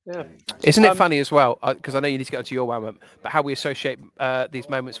 Yeah. Isn't it funny as well? Because I know you need to get onto your wow moment, but how we associate these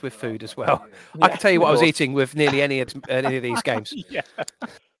moments with food as well. Yeah, I can tell you what I was eating with nearly any of these games. Yeah.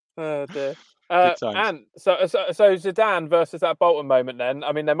 Oh dear. And so Zidane versus that Bolton moment. Then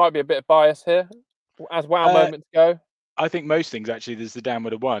I mean, there might be a bit of bias here as wow moments go. I think most things actually, there's Zidane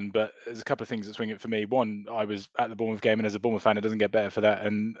would have won, but there's a couple of things that swing it for me. One, I was at the Bournemouth game, and as a Bournemouth fan, it doesn't get better for that.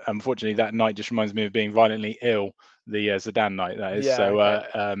 And unfortunately, that night just reminds me of being violently ill. The Zidane night, that is.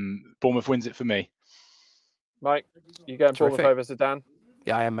 Bournemouth wins it for me. Mike, you going Bournemouth over Zidane?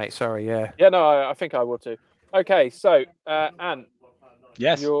 Yeah, I am, mate. Sorry, yeah. Yeah, no, I think I will too. Okay, so Ant.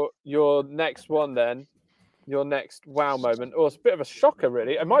 Yes. Your next one then. Your next wow moment, or it's a bit of a shocker,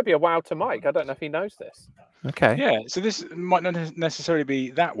 really. It might be a wow to Mike. I don't know if he knows this. Okay. Yeah, so this might not necessarily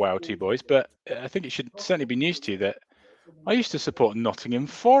be that wow to you boys, but I think it should certainly be news to you that I used to support Nottingham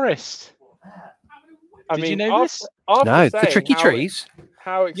Forest. Did you know this? No, the Tricky Trees.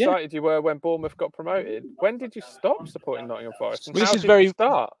 How excited you were when Bournemouth got promoted. When did you stop supporting Nottingham Forest? And well, how did you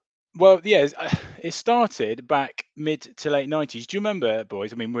start? Well, yeah, it started back mid to late 90s. Do you remember,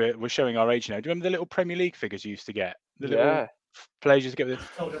 boys? I mean, we're showing our age now. Do you remember the little Premier League figures you used to get? The little players used to get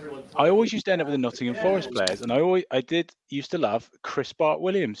with. I always used to end up with the Nottingham Forest players, and I used to love Chris Bart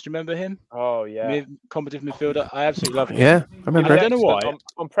Williams. Do you remember him? Oh yeah, competitive midfielder. I absolutely love him. Yeah, I remember. I don't know why.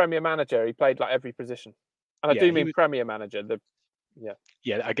 On Premier Manager, he played like every position, and I do mean Premier Manager.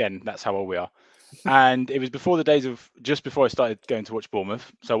 Yeah. Again, that's how old we are. And it was just before I started going to watch Bournemouth,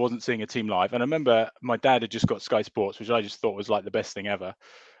 so I wasn't seeing a team live. And I remember my dad had just got Sky Sports, which I just thought was like the best thing ever.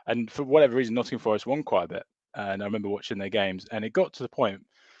 And for whatever reason, Nottingham Forest won quite a bit. And I remember watching their games, and it got to the point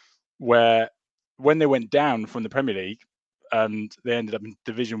where when they went down from the Premier League, and they ended up in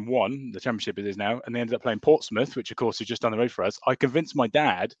Division 1, the Championship it is now, and they ended up playing Portsmouth, which of course is just down the road for us. I convinced my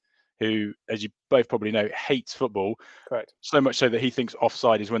dad, who, as you both probably know, hates football. Correct. So much so that he thinks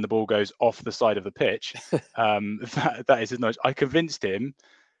offside is when the ball goes off the side of the pitch. That is his knowledge. I convinced him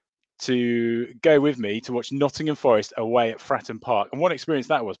to go with me to watch Nottingham Forest away at Fratton Park. And what experience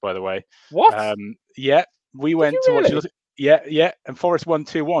that was, by the way. What? Yeah, we went to watch. Yeah, and Forest won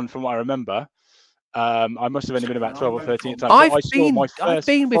 2-1 from what I remember. I must have only been about 12 or 13 at the time. I've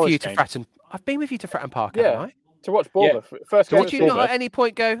been with you to Fratton Park, haven't I? To watch Bournemouth. Yeah. First game. Would you not at any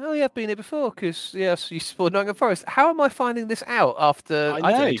point go, oh yeah, I've been here before because yes, you support Nottingham Forest. How am I finding this out after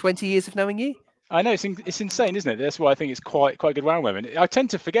I don't know, 20 years of knowing you? I know it's insane, isn't it? That's why I think it's quite a good wow moment. I tend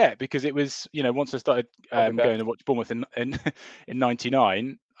to forget because it was, once I started going to watch Bournemouth in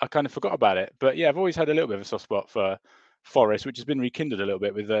 '99, I kind of forgot about it. But yeah, I've always had a little bit of a soft spot for Forest, which has been rekindled a little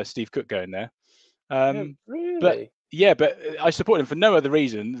bit with Steve Cook going there. Really? But I supported them for no other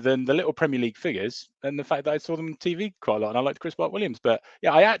reason than the little Premier League figures and the fact that I saw them on TV quite a lot, and I liked Chris Bart Williams. But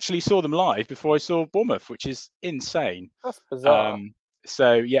yeah, I actually saw them live before I saw Bournemouth, which is insane. That's bizarre.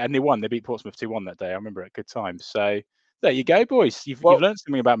 So yeah, and they won. They beat Portsmouth 2-1 that day. I remember it. Good time. So there you go, boys. You've learned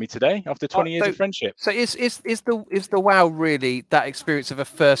something about me today after 20 years of friendship. So is the wow really that experience of a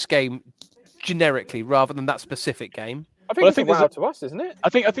first game generically rather than that specific game? I think it's a wow to us, isn't it? I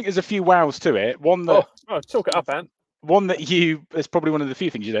think there's a few wows to it. One that talk it up, Ant. One that it's probably one of the few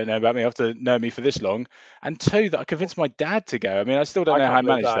things you don't know about me after knowing me for this long. And two, that I convinced my dad to go. I mean, I still don't know how I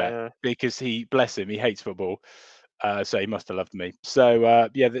managed that because bless him, he hates football. So he must have loved me. So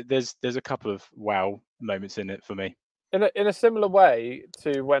there's a couple of wow moments in it for me. In a similar way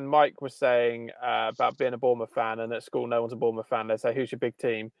to when Mike was saying about being a Bournemouth fan, and at school no one's a Bournemouth fan, they say, who's your big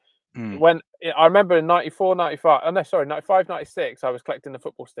team? When I remember in 95, 96, I was collecting the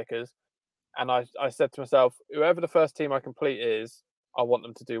football stickers. And I said to myself, whoever the first team I complete is, I want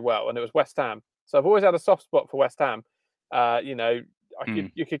them to do well. And it was West Ham. So I've always had a soft spot for West Ham.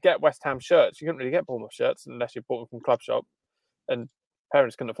 You could get West Ham shirts. You couldn't really get Bournemouth shirts unless you bought them from Club Shop. And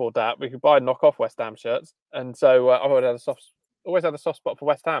parents couldn't afford that. We could buy knockoff West Ham shirts. And so I've always had a soft spot for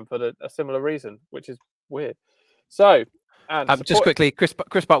West Ham for a similar reason, which is weird. So... just quickly, Chris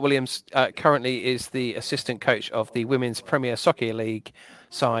Bart Williams currently is the assistant coach of the Women's Premier Soccer League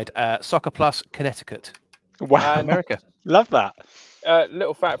side, Soccer Plus Connecticut. Wow, America. Love that.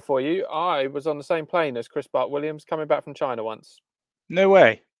 Little fact for you, I was on the same plane as Chris Bart Williams coming back from China once. No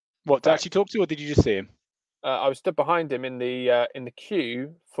way. What, to actually talk to, or did you just see him? I was stood behind him in the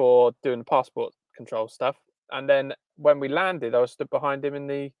queue for doing the passport control stuff. And then when we landed, I was stood behind him in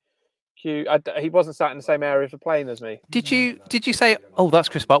the queue. He wasn't sat in the same area of the plane as me. Did you say, "Oh, that's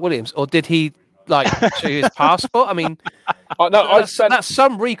Chris Park-Williams," or did he show you his passport? I mean, no, that's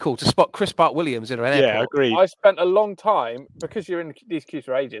some recall to spot Chris Park-Williams in an airport. Yeah, agreed. I spent a long time, because you're in these queues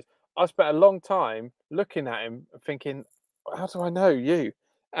for ages, I spent a long time looking at him thinking, how do I know you?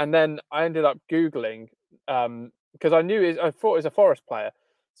 And then I ended up Googling, because I thought he was a Forest player.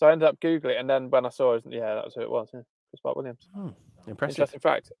 So I ended up Googling, and then when I saw it, that was who it was. Yeah, Chris Park-Williams. Impressive. Interesting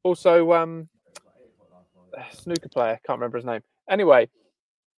fact. Also, snooker player, can't remember his name. Anyway,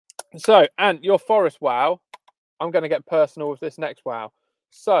 so, and your Forest wow, I'm going to get personal with this next wow.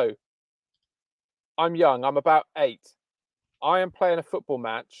 So, I'm young, I'm about 8. I am playing a football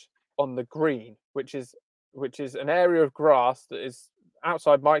match on the green, which is an area of grass that is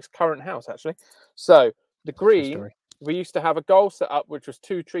outside Mike's current house, actually. So, the green, we used to have a goal set up, which was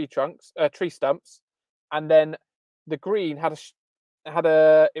 2 tree stumps, and then the green had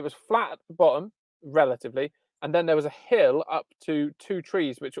it was flat at the bottom, relatively, and then there was a hill up to 2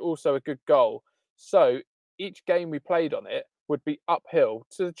 trees, which are also a good goal. So each game we played on it would be uphill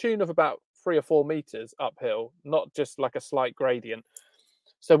to the tune of about 3 or 4 meters uphill, not just like a slight gradient.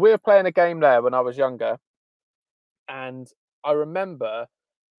 So we were playing a game there when I was younger, and I remember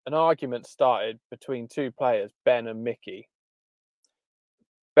an argument started between 2 players, Ben and Mickey.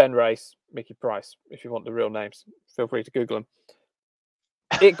 Ben Race, Mickey Price. If you want the real names, feel free to Google them.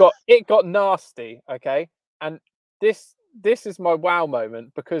 It got nasty, okay? And this is my wow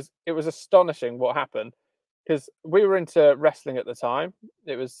moment, because it was astonishing what happened, because we were into wrestling at the time.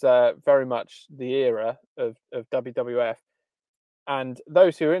 It was very much the era of WWF. And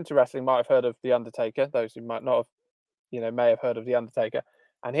those who are into wrestling might have heard of The Undertaker. Those who might not have, may have heard of The Undertaker.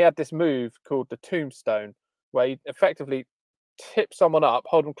 And he had this move called the Tombstone, where you effectively tip someone up,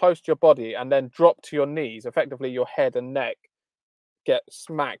 hold them close to your body, and then drop to your knees. Effectively, your head and neck get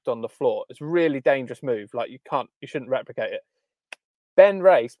smacked on the floor. It's a really dangerous move. Like, you shouldn't replicate it. Ben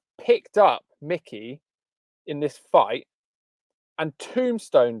Race picked up Mickey in this fight and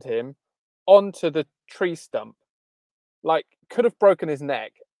tombstoned him onto the tree stump. Like, could have broken his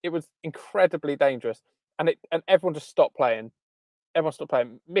neck. It was incredibly dangerous. And everyone just stopped playing. Everyone stopped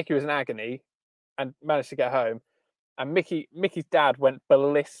playing. Mickey was in agony and managed to get home. And Mickey's dad went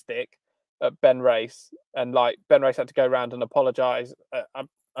ballistic at Ben Race, and Ben Race had to go around and apologize.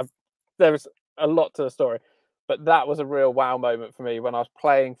 There was a lot to the story, but that was a real wow moment for me when I was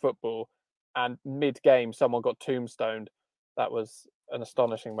playing football and mid-game someone got tombstoned. That was an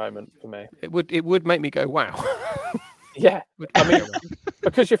astonishing moment for me. It would make me go wow. Yeah, I mean,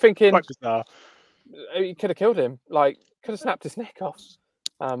 because you're thinking you could have killed him, could have snapped his neck off.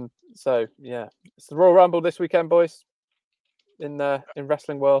 So yeah, it's the Royal Rumble this weekend, boys, in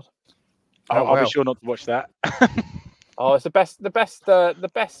wrestling world. I'll be sure not to watch that. It's the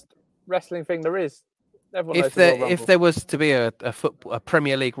best wrestling thing there is. If there was to be a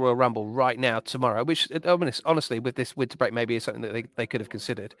Premier League Royal Rumble right now tomorrow, which honestly with this winter break maybe is something that they could have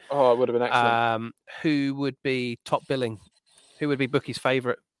considered. Oh, it would have been excellent. Who would be top billing? Who would be Bookie's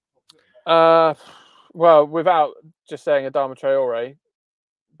favourite? Well, without just saying Adama Traore,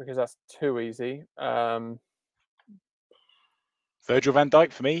 because that's too easy. Virgil van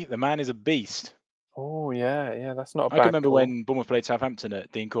Dijk for me. The man is a beast. Oh yeah, that's not a bad I can remember call. when Bournemouth played Southampton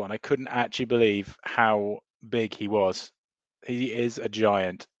at Dean Court, and I couldn't actually believe how big he was. He is a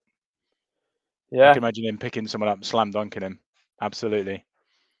giant. Yeah, I can imagine him picking someone up and slam dunking him. Absolutely.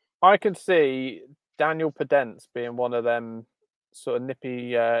 I can see Daniel Podence being one of them sort of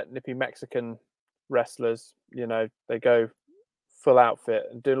nippy Mexican wrestlers. They go full outfit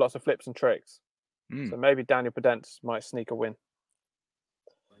and do lots of flips and tricks. So maybe Daniel Podence might sneak a win.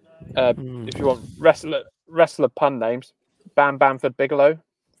 If you want wrestler pun names, Bam Bamford Bigelow,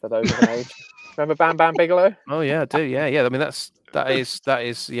 for those of an age. Remember Bam Bam Bigelow? Oh yeah, I do. Yeah. I mean that's that's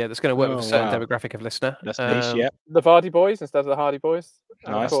going to work with a certain demographic of listener. That's nice. Yeah. The Vardy Boys instead of the Hardy Boys.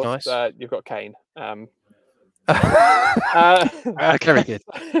 Nice, of course, nice. You've got Kane. Very good.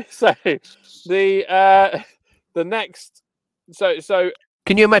 So the next. So.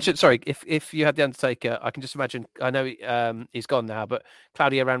 Can you imagine? Sorry, if you had the Undertaker, I can just imagine. I know he's gone now, but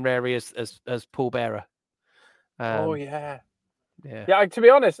Claudio Ranieri as Paul Bearer. Oh yeah. To be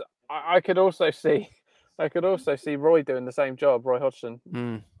honest, I could also see Roy doing the same job. Roy Hodgson.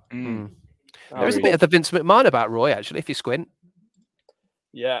 There is a bit of the Vince McMahon about Roy, actually, if you squint.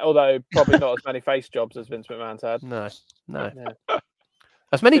 Yeah, although probably not as many face jobs as Vince McMahon's had. No. Yeah.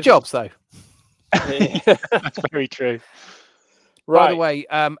 As many jobs though. That's very true. Right. By the way,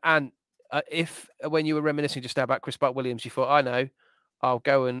 and if when you were reminiscing just now about Chris Park-Williams, you thought, I know, I'll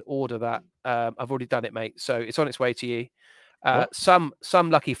go and order that I've already done it, mate. So it's on its way to you. Some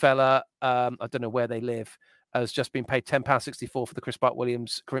lucky fella, I don't know where they live, has just been paid £10.64 for the Chris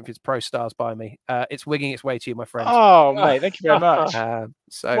Buck-Williams Corinthians Pro Stars by me. It's winging its way to you, my friend. Oh, mate, thank you very much.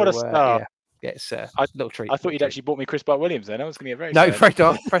 So what a star. Yeah, it's a little treat. I thought you'd actually bought me Chris Buck-Williams then. I was going to get very No, afraid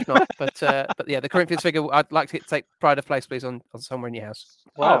not. But yeah, the Corinthians figure, I'd like to take pride of place, please, on somewhere in your house.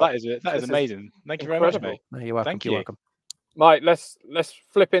 Wow, that is amazing. Thank you very much, mate. No, you're welcome. You're welcome. Mike, let's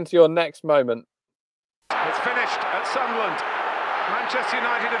flip into your next moment. It's finished at Sunderland. Manchester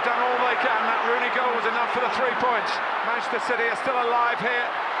United have done all they can. That Rooney goal was enough for the 3 points. Manchester City are still alive here.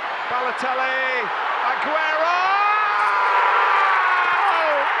 Balotelli, Aguero!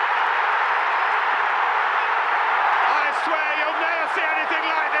 I swear you'll never see anything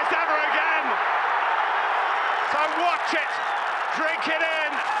like this ever again. So watch it, drink it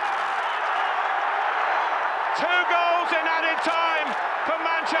in. 2 goals in added time for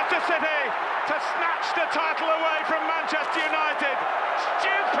Manchester City to snatch the title away from Manchester United.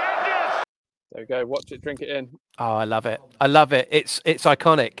 Stupendous! There we go. Watch it, drink it in. Oh, I love it. I love it. It's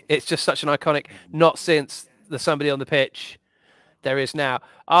iconic. It's just such an iconic. Not since there's somebody on the pitch. There is now.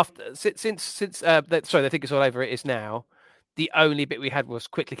 Since they think it's all over. It is now. The only bit we had was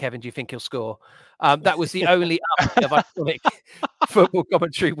quickly, Kevin. Do you think he'll score? That was the only of iconic football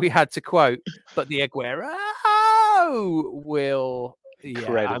commentary we had to quote. But the Aguero will.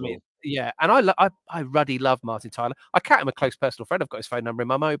 Incredible. I mean, yeah, and I ruddy love Martin Tyler. I count him a close personal friend. I've got his phone number in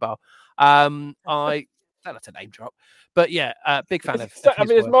my mobile. That's a name drop, but yeah, big fan of. I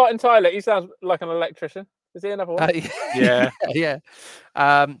mean, it's Martin Tyler. He sounds like an electrician. Is he another one? Yeah.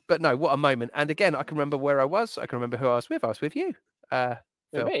 But no, what a moment! And again, I can remember where I was. I can remember who I was with. I was with you.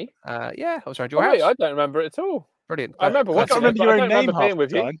 With me? Yeah, I was around your house. I don't remember it at all. Brilliant. I remember watching. I remember your own name being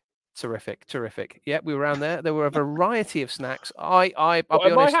with you. Terrific. Yeah, we were around there. There were a variety of snacks. I'll be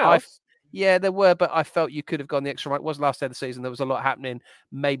honest. My house? Yeah, there were, but I felt you could have gone the extra mile. It was last day of the season. There was a lot happening.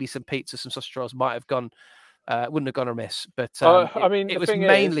 Maybe some pizza, some sausage rolls might have gone. Wouldn't have gone amiss. But I mean, it was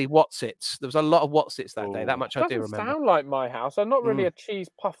mainly Watsits. There was a lot of Watsits that day. That much I do remember. Doesn't sound like my house. I'm not really a cheese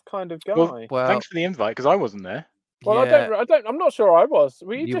puff kind of guy. Well, thanks for the invite because I wasn't there. Well, yeah. I don't. I'm not sure I was.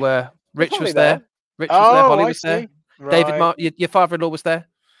 You were. Rich was there. Rich was there. Holly was there. Right. David, your father-in-law was there.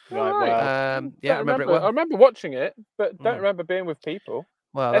 Right. Yeah, I remember it well. I remember watching it, but don't remember being with people.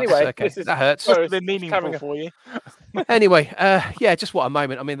 Well, anyway, okay. That hurts. Must have been meaningful for you. Anyway, yeah, just what a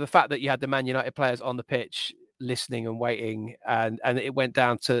moment. I mean, the fact that you had the Man United players on the pitch listening and waiting, and it went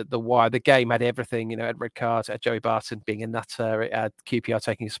down to the wire. The game had everything, you know, had red cards, had Joey Barton being a nutter, it had QPR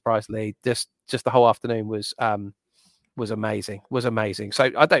taking a surprise lead. Just the whole afternoon was amazing.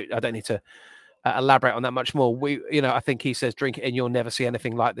 So I don't need to elaborate on that much more. I think he says drink it and you'll never see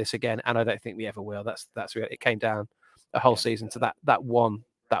anything like this again, and I don't think we ever will. That's it came down a whole season to that one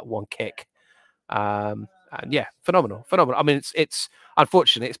kick. And yeah, phenomenal. I mean, it's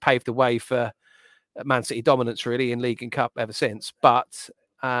unfortunate it's paved the way for Man City dominance really in League and Cup ever since. But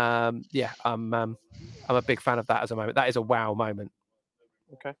yeah, I'm a big fan of that as a moment. That is a wow moment.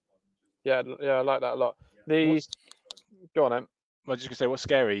 Okay. Yeah, I like that a lot. Go on, Em. I was just gonna say what's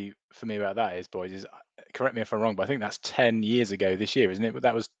scary for me about that is, boys, is correct me if I'm wrong, but I think that's 10 years ago this year, isn't it? But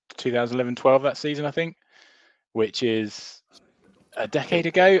that was 2011-12 that season, I think, which is a decade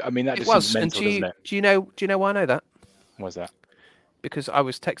ago. I mean, that just seems mental, doesn't it? Do you know why I know that? Why's that? Because I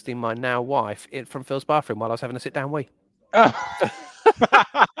was texting my now wife from Phil's bathroom while I was having a sit down wee. Oh.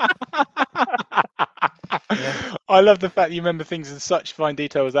 Yeah. I love the fact you remember things in such fine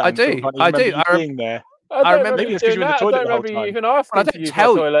detail as that. I do. Being there. I remember maybe it's because you were in the toilet the whole time. Even asking to use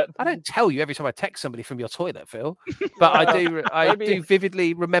your toilet. I don't tell you every time I text somebody from your toilet, Phil. But I do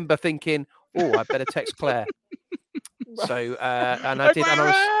vividly remember thinking, "Oh, I better text Claire." So and I did, and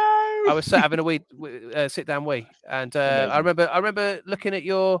I was having a wee sit down wee, and I remember looking at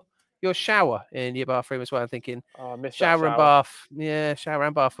your shower in your bathroom as well, and thinking, shower and bath, yeah, shower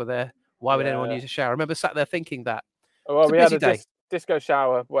and bath were there. Why would anyone use a shower? I remember sat there thinking that. Well, we had a disco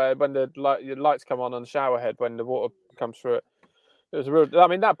shower where when the lights come on the shower head, when the water comes through it, it was real. I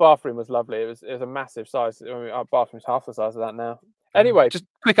mean, that bathroom was lovely. It was a massive size. I mean, our bathroom's half the size of that now. Anyway, just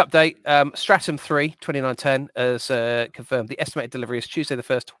quick update. Stratum 3 2910 has confirmed the estimated delivery is Tuesday the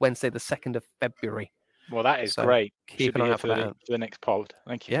 1st, Wednesday the 2nd of February. Well, that is great. Keep an eye out for the next pod.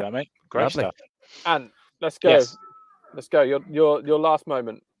 Thank you for that, mate. Great Lovely stuff. And let's go. Yes. Let's go. Your last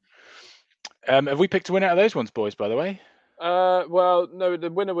moment. Have we picked a winner out of those ones, boys, by the way? Well, no, the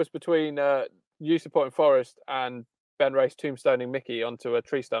winner was between you supporting Forest and Ben Race tombstoning Mickey onto a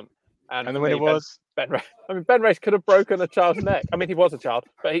tree stump. And the winner was? Ben Race. I mean, Ben Race could have broken a child's neck. I mean, he was a child,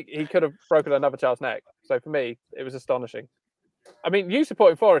 but he could have broken another child's neck. So for me, it was astonishing. I mean, you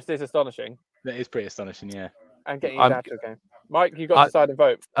supporting Forest is astonishing. That is pretty astonishing, yeah. And getting you down to a game. Mike, you got to decide and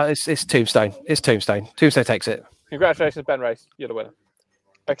vote. It's Tombstone. It's Tombstone. Tombstone takes it. Congratulations, Ben Race. You're the winner.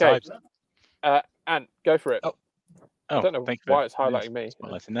 Okay. Ant, go for it. I don't know why it's highlighting me.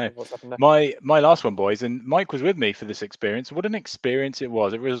 I'd like to know. My last one, boys, and Mike was with me for this experience. What an experience it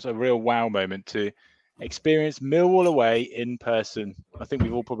was. It was a real wow moment to experience Millwall away in person. I think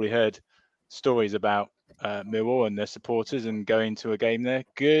we've all probably heard stories about Millwall and their supporters and going to a game there.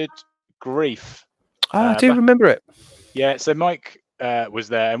 Good grief. I do remember it. Yeah, so Mike was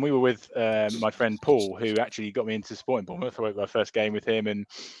there, and we were with my friend Paul, who actually got me into supporting Bournemouth. I went my first game with him, and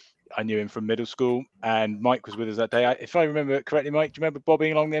I knew him from middle school. And Mike was with us that day. If I remember correctly, Mike, do you remember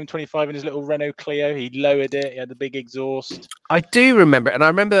bobbing along the M25 in his little Renault Clio? He lowered it. He had the big exhaust. I do remember it, and I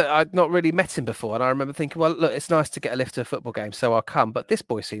remember I'd not really met him before, and I remember thinking, well, look, it's nice to get a lift to a football game, so I'll come. But this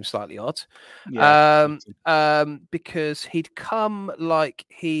boy seems slightly odd, because he'd come like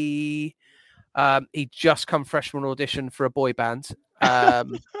he'd just come fresh from an audition for a boy band.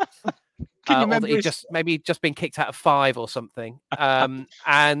 Can you remember maybe just been kicked out of 5 or something.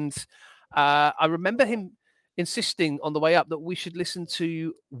 And I remember him insisting on the way up that we should listen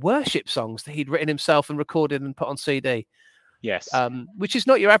to worship songs that he'd written himself and recorded and put on CD. Yes. Which is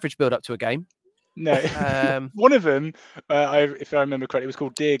not your average build up to a game. No. One of them, if I remember correctly, was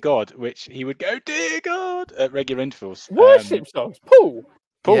called Dear God, which he would go, Dear God, at regular intervals. Worship songs? Paul?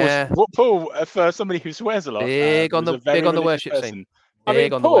 Paul, for somebody who swears a lot. Big on the worship scene.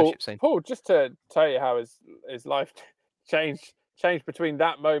 Paul, just to tell you how his life changed between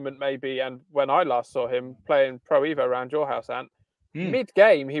that moment maybe and when I last saw him playing Pro Evo around your house, Ant.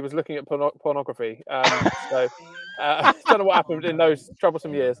 Mid-game, he was looking at pornography. So I don't know what happened in those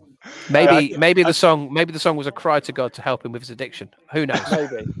troublesome years. Maybe the song was a cry to God to help him with his addiction. Who knows?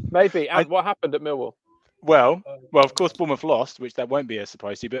 Maybe. And what happened at Millwall? Well, of course, Bournemouth lost, which that won't be a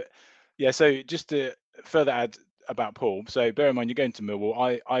surprise to you. But yeah, so just to further add about Paul. So bear in mind, you're going to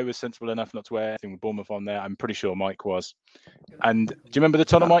Millwall. I was sensible enough not to wear anything with Bournemouth on there. I'm pretty sure Mike was. And do you remember the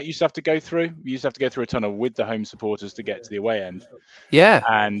tunnel Mike used to have to go through? You used to have to go through a tunnel with the home supporters to get to the away end. Yeah.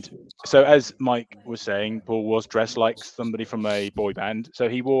 And so as Mike was saying, Paul was dressed like somebody from a boy band. So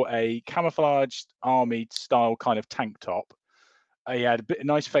he wore a camouflaged army style kind of tank top. He had a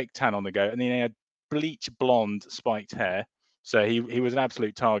nice fake tan on the go, and then he had bleach blonde spiked hair. So he was an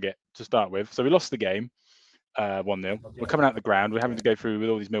absolute target to start with. So we lost the game. 1-0. We're coming out the ground. We're having to go through with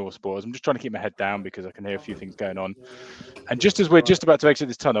all these Millwall supporters. I'm just trying to keep my head down because I can hear a few things going on. And just as we're just about to exit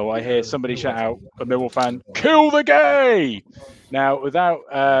this tunnel, I hear somebody shout out, a Millwall fan, "Kill the gay!" Now, without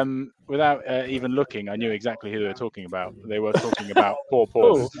even looking, I knew exactly who they were talking about. They were talking about poor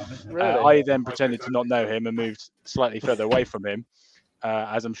Paul. Really? I then pretended to not know him and moved slightly further away from him.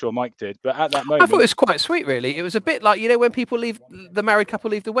 As I'm sure Mike did. But at that moment, I thought it was quite sweet, really. It was a bit like, when people the married couple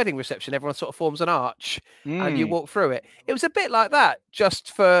leave the wedding reception, everyone sort of forms an arch and you walk through it. It was a bit like that,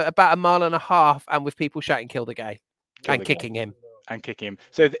 just for about 1.5 miles and with people shouting, "Kill the gay," and kicking him.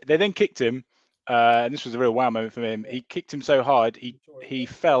 So they then kicked him. And this was a real wow moment for him. He kicked him so hard, he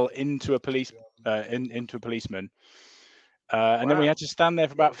fell into a policeman. And then we had to stand there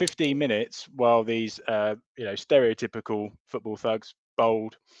for about 15 minutes while these, stereotypical football thugs,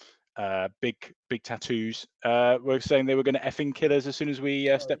 bold, big tattoos, were saying they were going to effing kill us as soon as we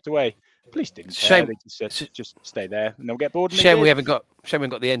stepped away. Police didn't care. They just said, just stay there and they'll get bored. Shame we haven't got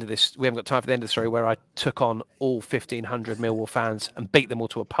the end of this. We haven't got time for the end of the story where I took on all 1,500 Millwall fans and beat them all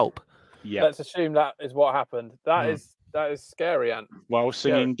to a pulp. Yeah. Let's assume that is what happened. That is scary, Ant. While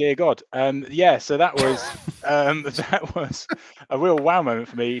singing "Dear God," so that was a real wow moment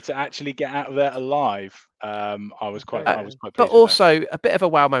for me to actually get out of there alive. I was quite pleased. But also a bit of a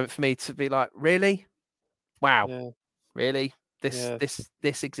wow moment for me to be like, really, wow, really, this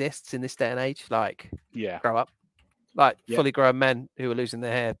exists in this day and age. Like, grow up, like fully grown men who are losing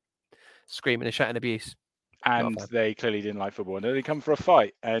their hair, screaming and shouting abuse. And they clearly didn't like football, and they come for a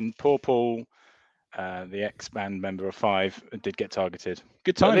fight. And poor Paul, the ex-band member of 5, did get targeted.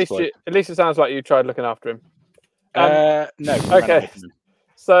 Good times. At least it sounds like you tried looking after him. No. Okay.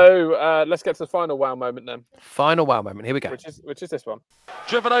 So let's get to the final wow moment then. Final wow moment. Here we go. Which is this one.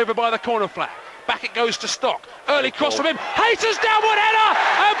 Driven over by the corner flag. Back it goes to Stock. Early cross from him. Hayter's downward header.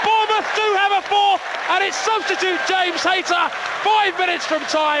 And Bournemouth do have a fourth. And it's substitute James Hayter. 5 minutes from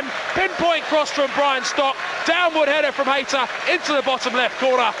time. Pinpoint cross from Brian Stock. Downward header from Hayter into the bottom left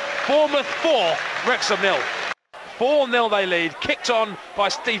corner. Bournemouth 4, Wrexham 0. 4-0 they lead, kicked on by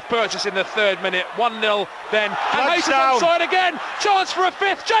Steve Purchase in the 3rd minute, 1-0 then, and Hayter's onside again, chance for a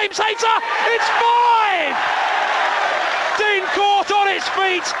 5th, James Hayter, it's 5! Dean Court on its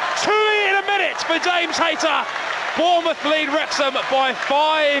feet, 2 in a minute for James Hayter, Bournemouth lead Wrexham by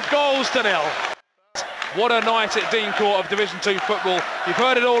 5 goals to 0. What a night at Dean Court of Division 2 football. You've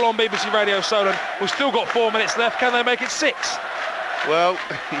heard it all on BBC Radio Solent. We've still got 4 minutes left. Can they make it 6? Well,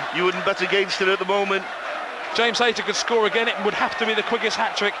 you wouldn't bet against it at the moment. James Hayter could score again. It would have to be the quickest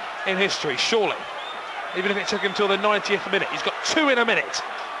hat-trick in history, surely. Even if it took him till the 90th minute. He's got 2 in a minute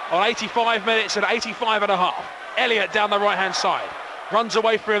on 85 minutes and 85 and a half. Elliott down the right-hand side. Runs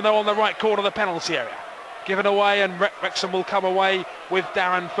away from him, though, on the right corner of the penalty area. Given away, and Wrexham will come away with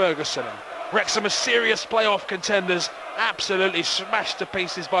Darren Ferguson. Wrexham are serious playoff contenders, absolutely smashed to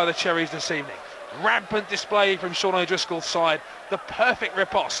pieces by the Cherries this evening. Rampant display from Sean O'Driscoll's side, the perfect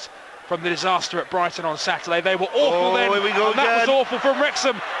riposte from the disaster at Brighton on Saturday. They were awful then, and that was awful from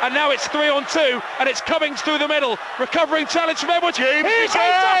Wrexham, and now it's 3-on-2, and it's Cummings through the middle, recovering challenge from Edwards. Here's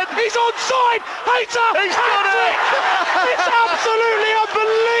Hayter, he's onside, Hayter, hat-trick! It's absolutely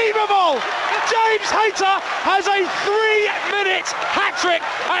unbelievable! James Hayter has a 3-minute hat-trick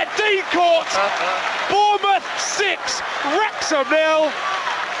at Dean Court. Bournemouth 6, Wrexham 0.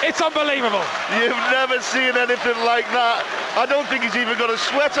 It's unbelievable. You've never seen anything like that. I don't think he's even got a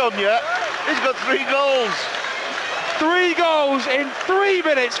sweat on yet. He's got 3 goals. 3 goals in 3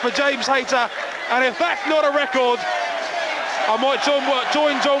 minutes for James Hayter. And if that's not a record, I might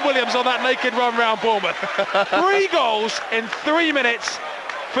join John Williams on that naked run round Bournemouth. 3 goals in 3 minutes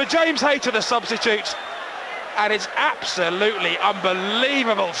for James Hayter, the substitute. And it's absolutely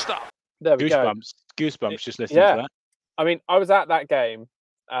unbelievable stuff. There we go. Goosebumps just listening to that. I mean, I was at that game.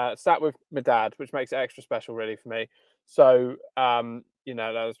 Sat with my dad, which makes it extra special, really, for me. So, as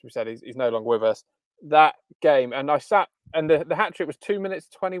we said, he's no longer with us. That game, and I sat, and the hat trick was 2 minutes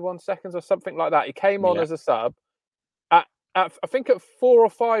 21 seconds or something like that. He came on as a sub. At I think at 4 or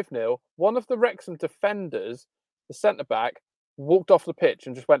 5-0, one of the Wrexham defenders, the centre back, walked off the pitch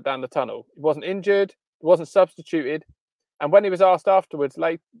and just went down the tunnel. He wasn't injured, wasn't substituted. And when he was asked afterwards,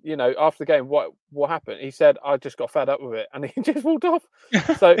 after the game, what happened, he said, "I just got fed up with it," and he just walked off.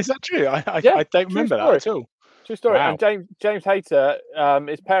 So is that true? I don't remember that at all. True story. Wow. And James Hayter,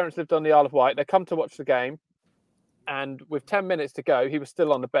 his parents lived on the Isle of Wight. They come to watch the game, and with 10 minutes to go, he was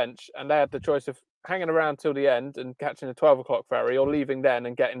still on the bench, and they had the choice of hanging around till the end and catching the 12 o'clock ferry, or leaving then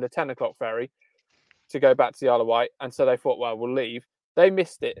and getting the 10 o'clock ferry to go back to the Isle of Wight. And so they thought, well, we'll leave. They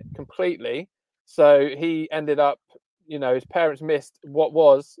missed it completely. So he ended up, his parents missed what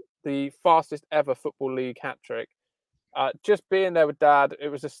was the fastest ever Football League hat trick. Just being there with Dad, it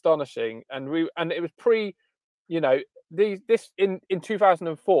was astonishing. And it was this in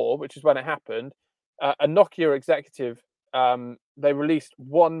 2004, which is when it happened. A Nokia executive, they released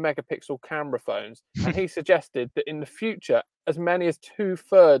 1 megapixel camera phones, and he suggested that in the future, as many as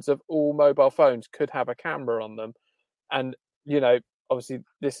 2/3 of all mobile phones could have a camera on them. And obviously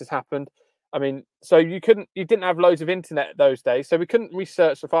this has happened. I mean, so you didn't have loads of internet those days, so we couldn't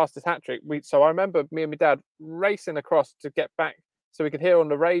research the fastest hat trick. So I remember me and my dad racing across to get back so we could hear on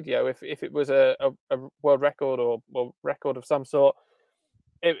the radio if it was a world record or record of some sort.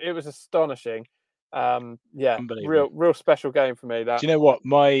 It was astonishing. Real special game for me. That. Do you know what?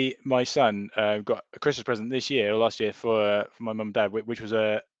 My son got a Christmas present this year or last year for my mum and dad, which was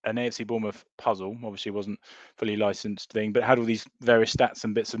an AFC Bournemouth puzzle. Obviously, it wasn't fully licensed thing, but had all these various stats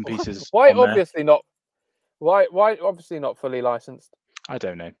and bits and pieces. Why obviously not fully licensed? I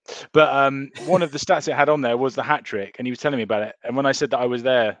don't know, but one of the stats it had on there was the hat trick, and he was telling me about it. And when I said that I was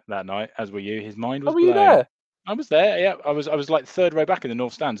there that night, as were you, his mind was blown. Were you there? I was there. Yeah, I was like 3rd row back in the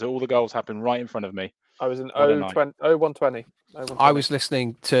north stand, so all the goals happened right in front of me. I was in 0120. I was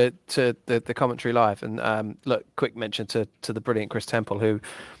listening to the commentary live, and look, quick mention to the brilliant Chris Temple, who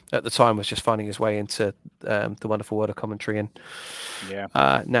at the time was just finding his way into the wonderful world of commentary, and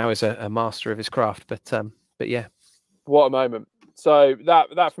now is a master of his craft. But yeah, what a moment! So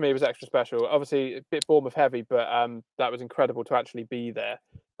that for me was extra special. Obviously, a bit Bournemouth heavy, but that was incredible to actually be there.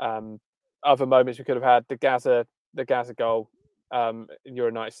 Other moments we could have had the Gaza goal,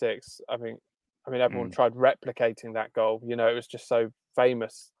 Euro 96. I mean, everyone tried replicating that goal. It was just so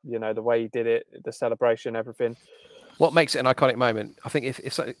famous. The way he did it, the celebration, everything. What makes it an iconic moment? I think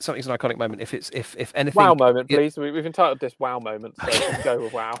if something's an iconic moment, if anything, wow moment, please. We've entitled this wow moment, so let's go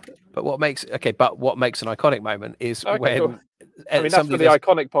with wow. But what makes an iconic moment is when. Cool. That's for the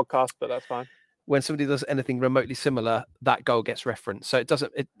iconic podcast, but that's fine. When somebody does anything remotely similar, that goal gets referenced. So it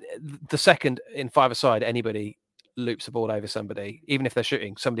doesn't. The second in 5-a-side, anybody loops the ball over somebody, even if they're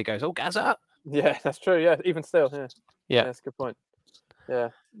shooting, somebody goes, "Oh, Gaza!" Yeah, that's true. Yeah, even still, yeah, that's a good point. Yeah.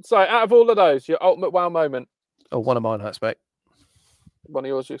 So, out of all of those, your ultimate wow moment? Oh, one of mine, I expect. One of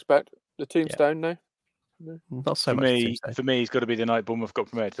yours, you expect? The tombstone, no? Not so much. For me, it's got to be the night Bournemouth got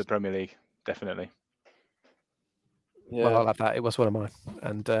promoted to the Premier League. Definitely. Well, I'll have that. It was one of mine,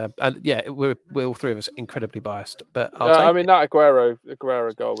 and yeah, we're all three of us incredibly biased. But I mean, that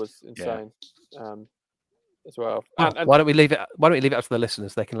Aguero goal was insane, as well. And why don't we leave it? Why don't we leave it up to the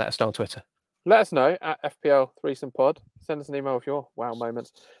listeners? They can let us know on Twitter. Let us know at FPL Threesome Pod. Send us an email with your wow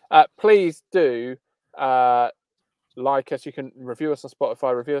moments. Please do like us. You can review us on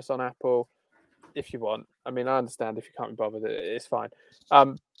Spotify, review us on Apple if you want. I mean, I understand if you can't be bothered, it's fine.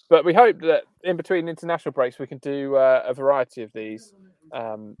 But we hope that in between international breaks, we can do a variety of these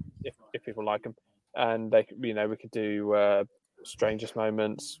if people like them, and we could do strangest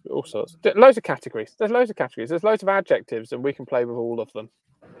moments, all sorts, loads of categories. There's loads of categories. There's loads of adjectives, and we can play with all of them.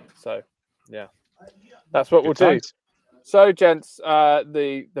 So. Yeah, that's what we'll do. So, gents,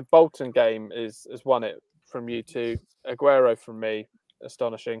 the Bolton game has won it from you two. Aguero from me,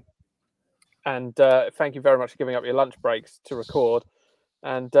 astonishing. And thank you very much for giving up your lunch breaks to record.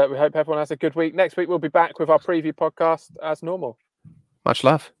 And we hope everyone has a good week. Next week, we'll be back with our preview podcast as normal. Much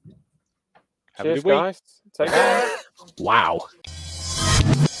love. Cheers, guys. Take care. Wow.